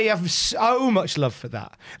I have so much love for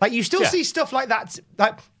that. Like, you still see stuff like that.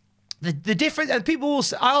 Like, the difference, and people will,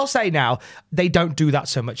 I'll say now, they don't do that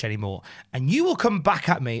so much anymore. And you will come back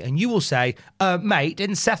at me and you will say, mate,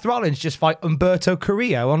 didn't Seth Rollins just fight Humberto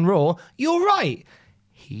Carrillo on Raw? You're right.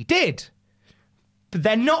 He did. But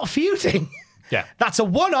they're not feuding. Yeah. That's a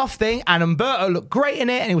one-off thing, and Humberto looked great in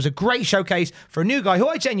it, and it was a great showcase for a new guy who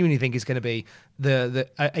I genuinely think is going to be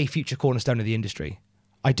a future cornerstone of the industry.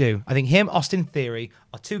 I do. I think him, Austin Theory,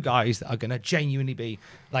 are two guys that are going to genuinely be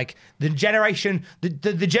like the generation, the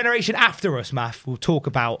generation after us, Math, will talk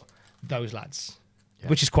about those lads,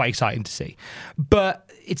 which is quite exciting to see. But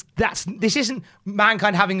this isn't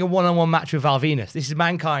Mankind having a one-on-one match with Val Venus. This is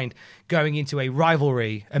Mankind going into a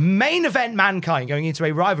rivalry, a main event Mankind going into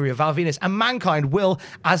a rivalry of Val Venus. And Mankind will,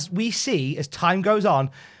 as we see, as time goes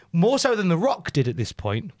on, more so than The Rock did at this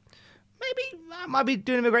point, maybe that might be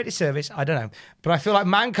doing him a great disservice. I don't know. But I feel like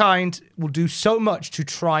Mankind will do so much to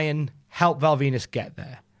try and help Val Venus get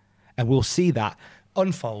there. And we'll see that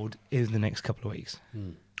unfold in the next couple of weeks.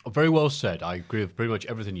 Very well said. I agree with pretty much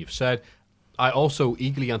everything you've said. I also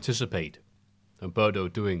eagerly anticipate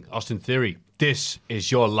Humberto doing Austin Theory, This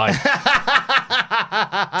Is Your Life, to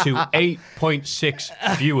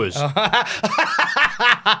 8.6 viewers.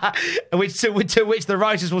 to which the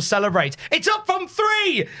writers will celebrate. It's up from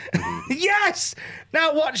 3! Yes!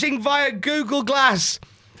 Now watching via Google Glass.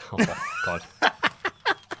 Oh, God.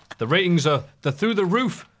 The ratings they're through the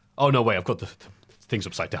roof. Oh, no, wait, I've got the things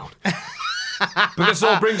upside down. But this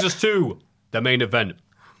all brings us to the main event.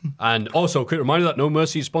 And also, a quick reminder that No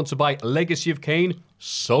Mercy is sponsored by Legacy of Kane,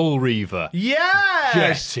 Soul Reaver.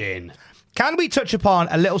 Yes! Get in. Can we touch upon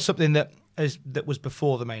a little something that was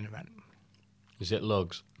before the main event? Is it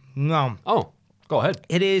lugs? No. Oh, go ahead.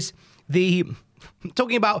 It is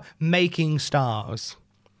talking about making stars.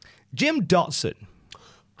 Jim Dotson.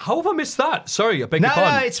 How have I missed that? Sorry, I beg your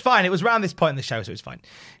pardon. No, it's fine. It was around this point in the show, so it's fine.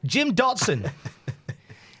 Jim Dotson,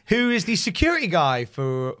 who is the security guy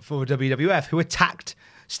for WWF, who attacked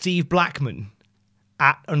Steve Blackman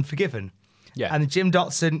at Unforgiven. Yeah. And Jim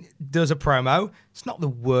Dotson does a promo. It's not the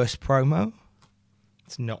worst promo.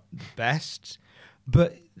 It's not the best.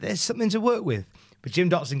 But there's something to work with. But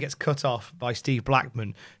Jim Dotson gets cut off by Steve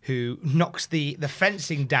Blackman, who knocks the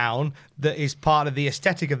fencing down that is part of the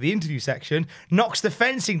aesthetic of the interview section, knocks the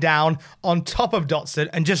fencing down on top of Dotson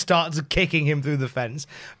and just starts kicking him through the fence.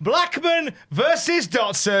 Blackman versus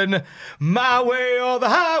Dotson, my way or the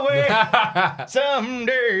highway,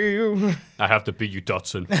 someday. I have to beat you,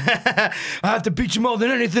 Dotson. I have to beat you more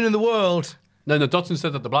than anything in the world. No, Dotson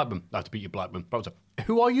said that to Blackman. I have to beat you, Blackman. But I was like,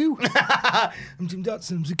 who are you? I'm Jim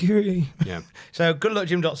Dotson, I'm security. Yeah. So good luck,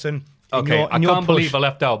 Jim Dotson. Okay, I can't believe I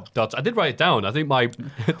left out Dotson. I did write it down. I think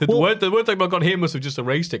the word I got here must have just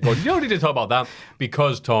erased it. You don't need to talk about that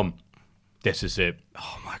because, Tom, this is it.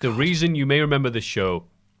 Oh my God. The reason you may remember this show,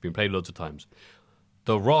 been played loads of times.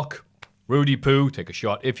 The Rock, Rudy Poo, take a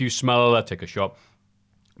shot. If you smell her, take a shot.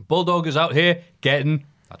 Bulldog is out here getting,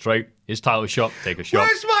 that's right, his title shot, take a shot.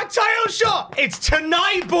 Where's my title shot? It's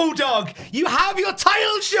tonight, Bulldog. You have your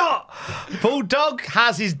title shot. Bulldog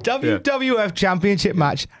has his WWF Championship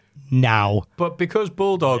match now. But because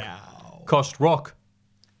Bulldog cost Rock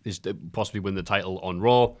is to possibly win the title on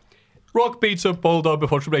Raw, Rock beats up Bulldog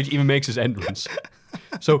before Triple H even makes his entrance.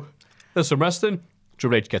 So there's some wrestling.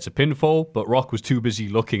 Triple H gets a pinfall, but Rock was too busy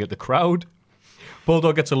looking at the crowd.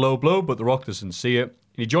 Bulldog gets a low blow, but the Rock doesn't see it.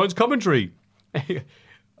 He joins commentary.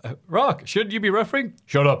 Rock, shouldn't you be refereeing?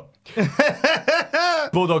 Shut up.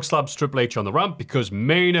 Bulldog slaps Triple H on the ramp because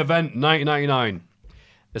main event 1999.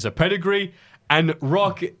 There's a pedigree, and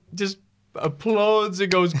Rock just applauds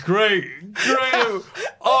and goes, great.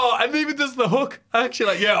 Oh, and even does the hook.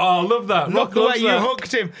 Actually, I love that. Rock the way you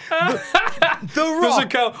hooked him. The Rock. Doesn't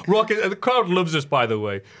count. Rock, the crowd loves this, by the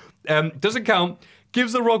way. Doesn't count.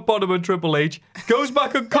 Gives the rock bottom and Triple H. Goes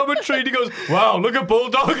back on commentary and he goes, wow, look at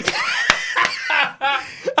Bulldog.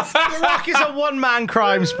 The Rock is a one-man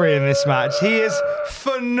crime spree in this match. He is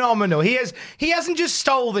phenomenal. He hasn't just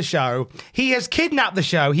stole the show. He has kidnapped the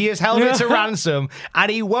show. He has held it to ransom,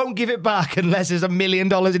 and he won't give it back unless there's $1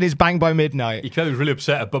 million in his bank by midnight. He kind of was really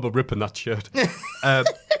upset at Bubba ripping that shirt.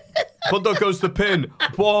 Bulldog goes to pin.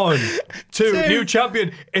 1, 2, new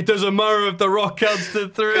champion. It doesn't matter if The Rock counts to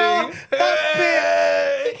 3. God,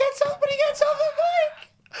 he gets off, but he gets off the mic.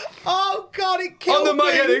 Oh, God, it killed On the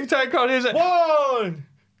mic, me. I think, on, is it? 1,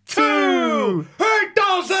 2. It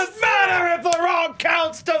doesn't matter if The Rock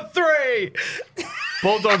counts to 3.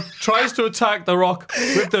 Bulldog tries to attack The Rock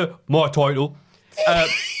with my title.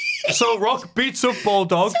 So Rock beats up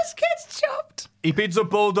Bulldog. Just gets chopped. He beats up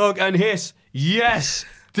Bulldog and hiss, yes,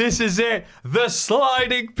 this is it. The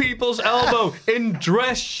sliding people's elbow in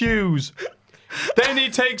dress shoes. Then he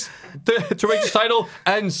takes to reach the title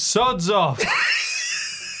and sods off.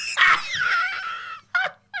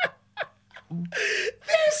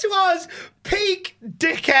 This was peak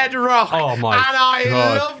dickhead Rock. Oh, my And I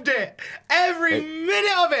God. loved it. Every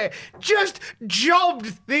minute of it. Just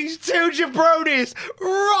jobbed these two jabronis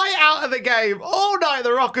right out of the game. All night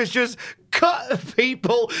the Rock has just cut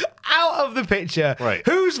people out of the picture. Right.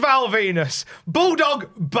 Who's Val Venus? Bulldog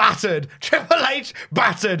battered. Triple H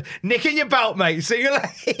battered. Nicking your belt, mate. See you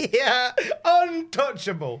later.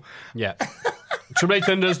 Untouchable. Yeah. Triple H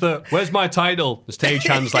then does where's my title? The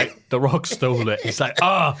stagehand's like, The Rock stole it. He's like,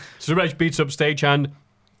 So Triple H beats up stagehand,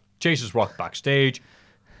 chases Rock backstage,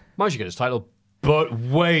 managed to get his title. But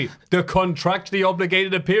wait, the contractually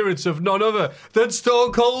obligated appearance of none other than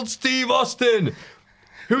Stone Cold Steve Austin,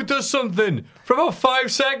 who does something for about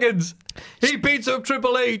 5 seconds. He beats up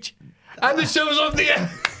Triple H, and the show's off the air.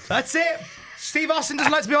 That's it. Steve Austin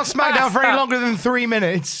doesn't like to be on SmackDown for any longer than 3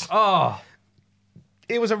 minutes. Oh.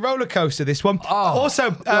 It was a roller coaster, this one. Oh,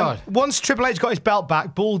 also, God. once Triple H got his belt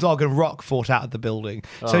back, Bulldog and Rock fought out of the building.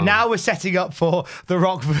 So now we're setting up for The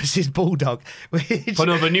Rock versus Bulldog. Which... One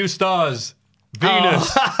of the new stars,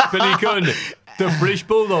 Venus, Billy Gunn, the British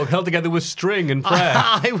Bulldog, held together with string and prayer.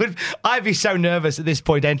 I'd be so nervous at this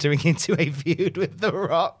point entering into a feud with The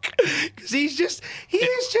Rock. Because he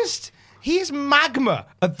is magma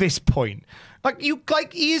at this point. He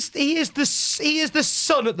is the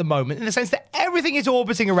sun at the moment, in the sense that everything is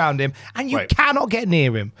orbiting around him, and you cannot get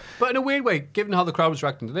near him. But in a weird way, given how the crowd was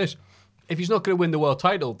reacting to this, if he's not going to win the world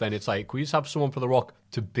title, then it's like, we just have someone for The Rock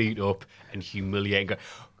to beat up and humiliate and go,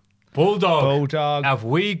 Bulldog, have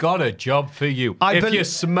we got a job for you? If you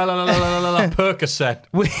smell a Percocet.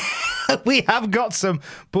 We have got some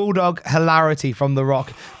Bulldog hilarity from The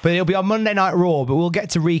Rock, but it'll be on Monday Night Raw. But we'll get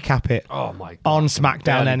to recap it. Oh my God. On SmackDown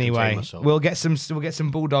Barely anyway. contain myself. We'll get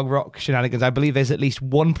some Bulldog Rock shenanigans. I believe there's at least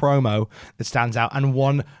one promo that stands out and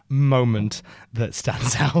one moment that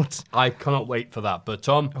stands out. I cannot wait for that. But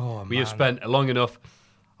Tom, we have spent long enough.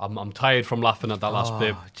 I'm tired from laughing at that last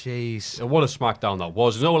bit. Jeez. What a SmackDown that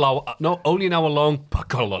was. No, only an hour long, but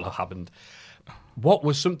God, a lot happened. What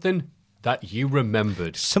was something that you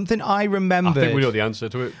remembered? Something I remembered. I think we know the answer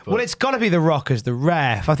to it. But... Well, it's got to be The Rock as the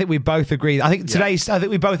ref. I think we both agree. I think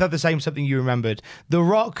we both have the same something you remembered. The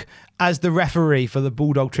Rock as the referee for the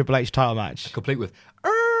Bulldog Triple H title match. Complete with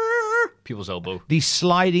people's elbow. The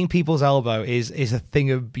sliding people's elbow is a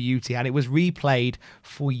thing of beauty, and it was replayed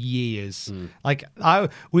for years.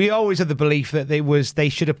 We always had the belief that they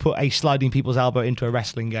should have put a sliding people's elbow into a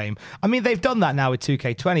wrestling game. I mean, they've done that now with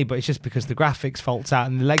 2K20, but it's just because the graphics faults out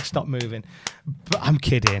and the legs stop moving. But I'm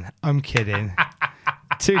kidding.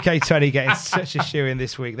 2K20 getting such a shoe in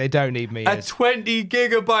this week. They don't need me. A 20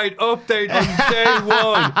 gigabyte update on day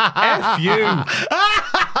one. F you.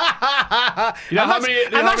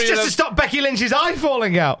 That's just to stop Becky Lynch's eye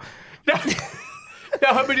falling out.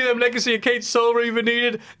 Now, how many of them Legacy of Kate Soul were even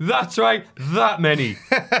needed? That's right, that many.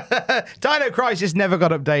 Dino Crisis never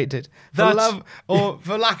got updated.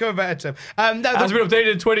 For lack of a better term. Has been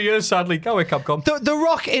updated in 20 years, sadly. Go away, Capcom. The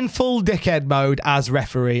Rock in full dickhead mode as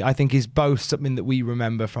referee, I think, is both something that we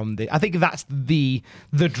remember from I think that's the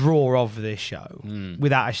draw of this show,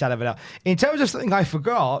 without a shadow of a doubt. In terms of something I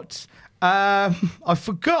forgot, that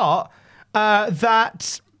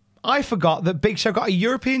Big Show got a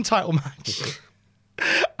European title match.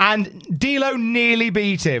 And D'Lo nearly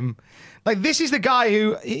beat him. This is the guy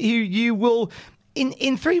who you will,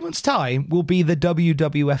 in 3 months' time, will be the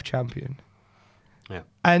WWF champion. Yeah.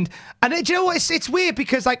 And do you know what? It's weird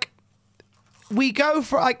because we go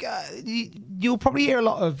for you'll probably hear a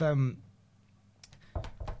lot of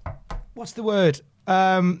what's the word?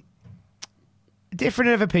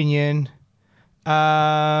 Different of opinion.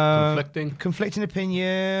 Conflicting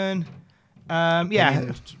opinion.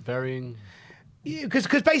 Varying.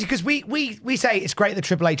 Because we say it's great that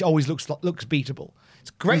Triple H always looks beatable. It's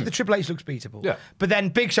great that Triple H looks beatable. Yeah. But then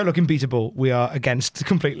Big Show looking beatable, we are against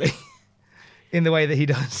completely in the way that he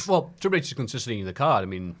does. Well, Triple H is consistently in the card. I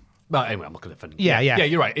mean, well, anyway, I'm not going to defend him. Yeah. Yeah,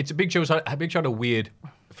 you're right. It's a Big Show had a weird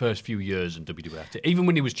first few years in WWF, even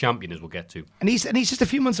when he was champion, as we'll get to. And he's just a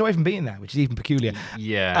few months away from being there, which is even peculiar.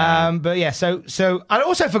 Yeah. But yeah, so I'd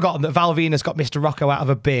also forgotten that Val Venus got Mr. Rocco out of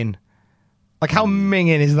a bin. Like, how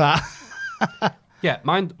minging is that? Yeah,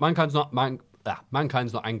 Mankind's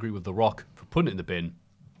not angry with The Rock for putting it in the bin.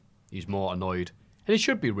 He's more annoyed, and he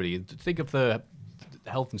should be really. Think of the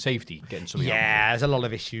health and safety getting something. Yeah, there's a lot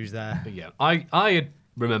of issues there. But yeah, I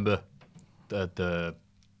remember the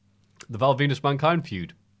Val Venus Mankind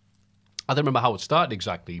feud. I don't remember how it started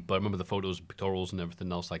exactly, but I remember the photos, and pictorials, and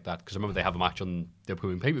everything else like that. Because I remember they have a match on the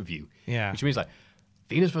upcoming pay-per-view. Yeah, which means like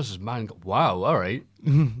Venus versus Mankind. Wow, all right.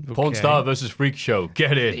 Okay. Porn star versus freak show.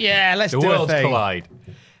 Get it? Yeah, let's do it. The worlds collide.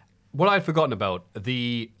 What I'd forgotten about,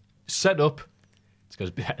 the setup, it's going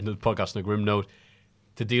to be end of the podcast on a grim note,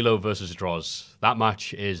 to D'Lo versus Droz. That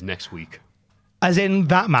match is next week. As in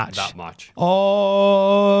that match? That match.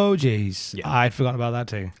 Oh, jeez. Yeah. I'd forgotten about that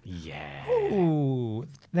too. Yeah. Ooh,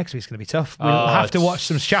 next week's going to be tough. We'll have to watch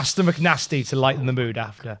some Shasta McNasty to lighten the mood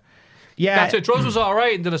after. Yeah. That's it. Droz was all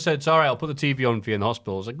right, and then I said, it's all right, I'll put the TV on for you in the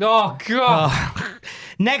hospital. I was like, oh, God.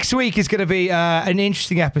 Next week is going to be an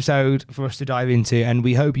interesting episode for us to dive into, and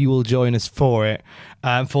we hope you will join us for it,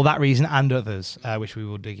 for that reason and others, which we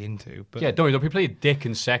will dig into. But yeah, don't be playing dick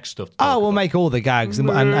and sex stuff. We'll make all the gags,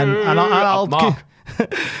 and I'll Mark.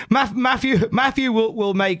 Matthew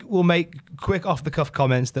will make quick off the cuff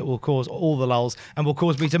comments that will cause all the lulls and will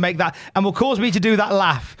cause me to make that and will cause me to do that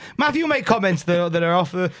laugh. Matthew will make comments that are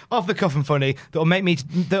off the cuff and funny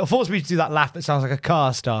that'll force me to do that laugh that sounds like a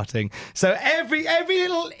car starting. So every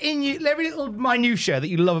little minutia that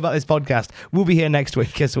you love about this podcast will be here next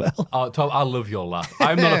week as well. Tom, I love your laugh.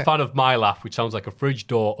 I'm not a fan of my laugh, which sounds like a fridge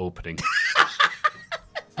door opening.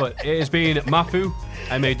 But it has been Matthew,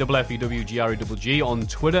 MAFFEWGREGG on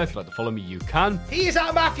Twitter. If you'd like to follow me, you can. He is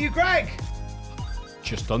at Matthew Gregg.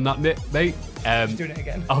 Just done that, mate. Doing it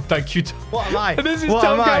again. Oh, thank you. What am I? This is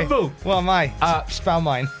Tom Campbell. What am I? Spell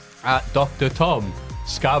mine. At Dr. Tom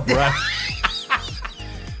Scab Ref.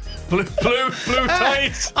 Blue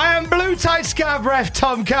tights. I am blue tight scab ref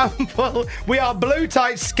Tom Campbell. We are blue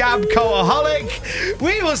tight scab coaholic.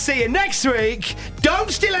 We will see you next week. Don't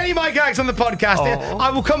steal any of my gags on the podcast. Oh. I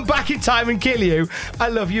will come back in time and kill you. I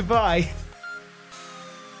love you. Bye.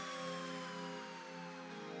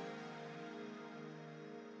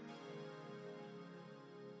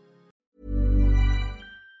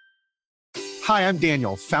 Hi, I'm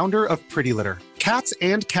Daniel, founder of Pretty Litter. Cats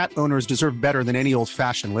and cat owners deserve better than any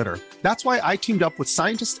old-fashioned litter. That's why I teamed up with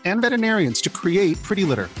scientists and veterinarians to create Pretty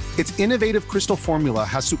Litter. Its innovative crystal formula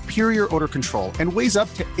has superior odor control and weighs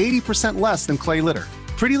up to 80% less than clay litter.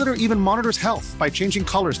 Pretty Litter even monitors health by changing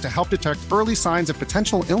colors to help detect early signs of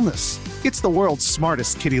potential illness. It's the world's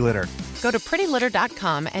smartest kitty litter. Go to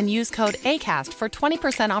prettylitter.com and use code ACAST for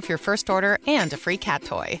 20% off your first order and a free cat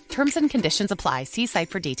toy. Terms and conditions apply. See site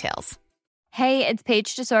for details. Hey, it's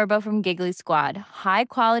Paige DeSorbo from Giggly Squad. High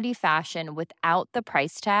quality fashion without the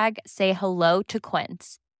price tag. Say hello to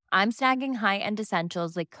Quince. I'm snagging high-end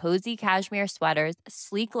essentials like cozy cashmere sweaters,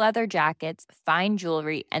 sleek leather jackets, fine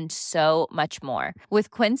jewelry, and so much more.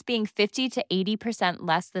 With Quince being 50 to 80%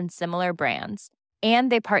 less than similar brands.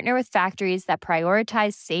 And they partner with factories that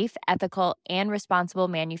prioritize safe, ethical, and responsible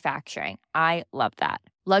manufacturing. I love that.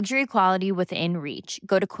 Luxury quality within reach.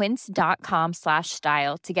 Go to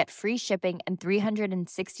quince.com/style to get free shipping and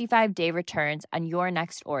 365-day returns on your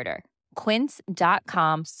next order.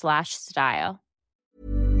 Quince.com/style.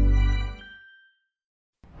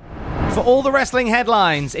 For all the wrestling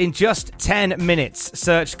headlines in just 10 minutes,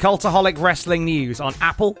 search Cultaholic Wrestling News on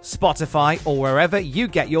Apple, Spotify, or wherever you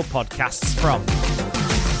get your podcasts from.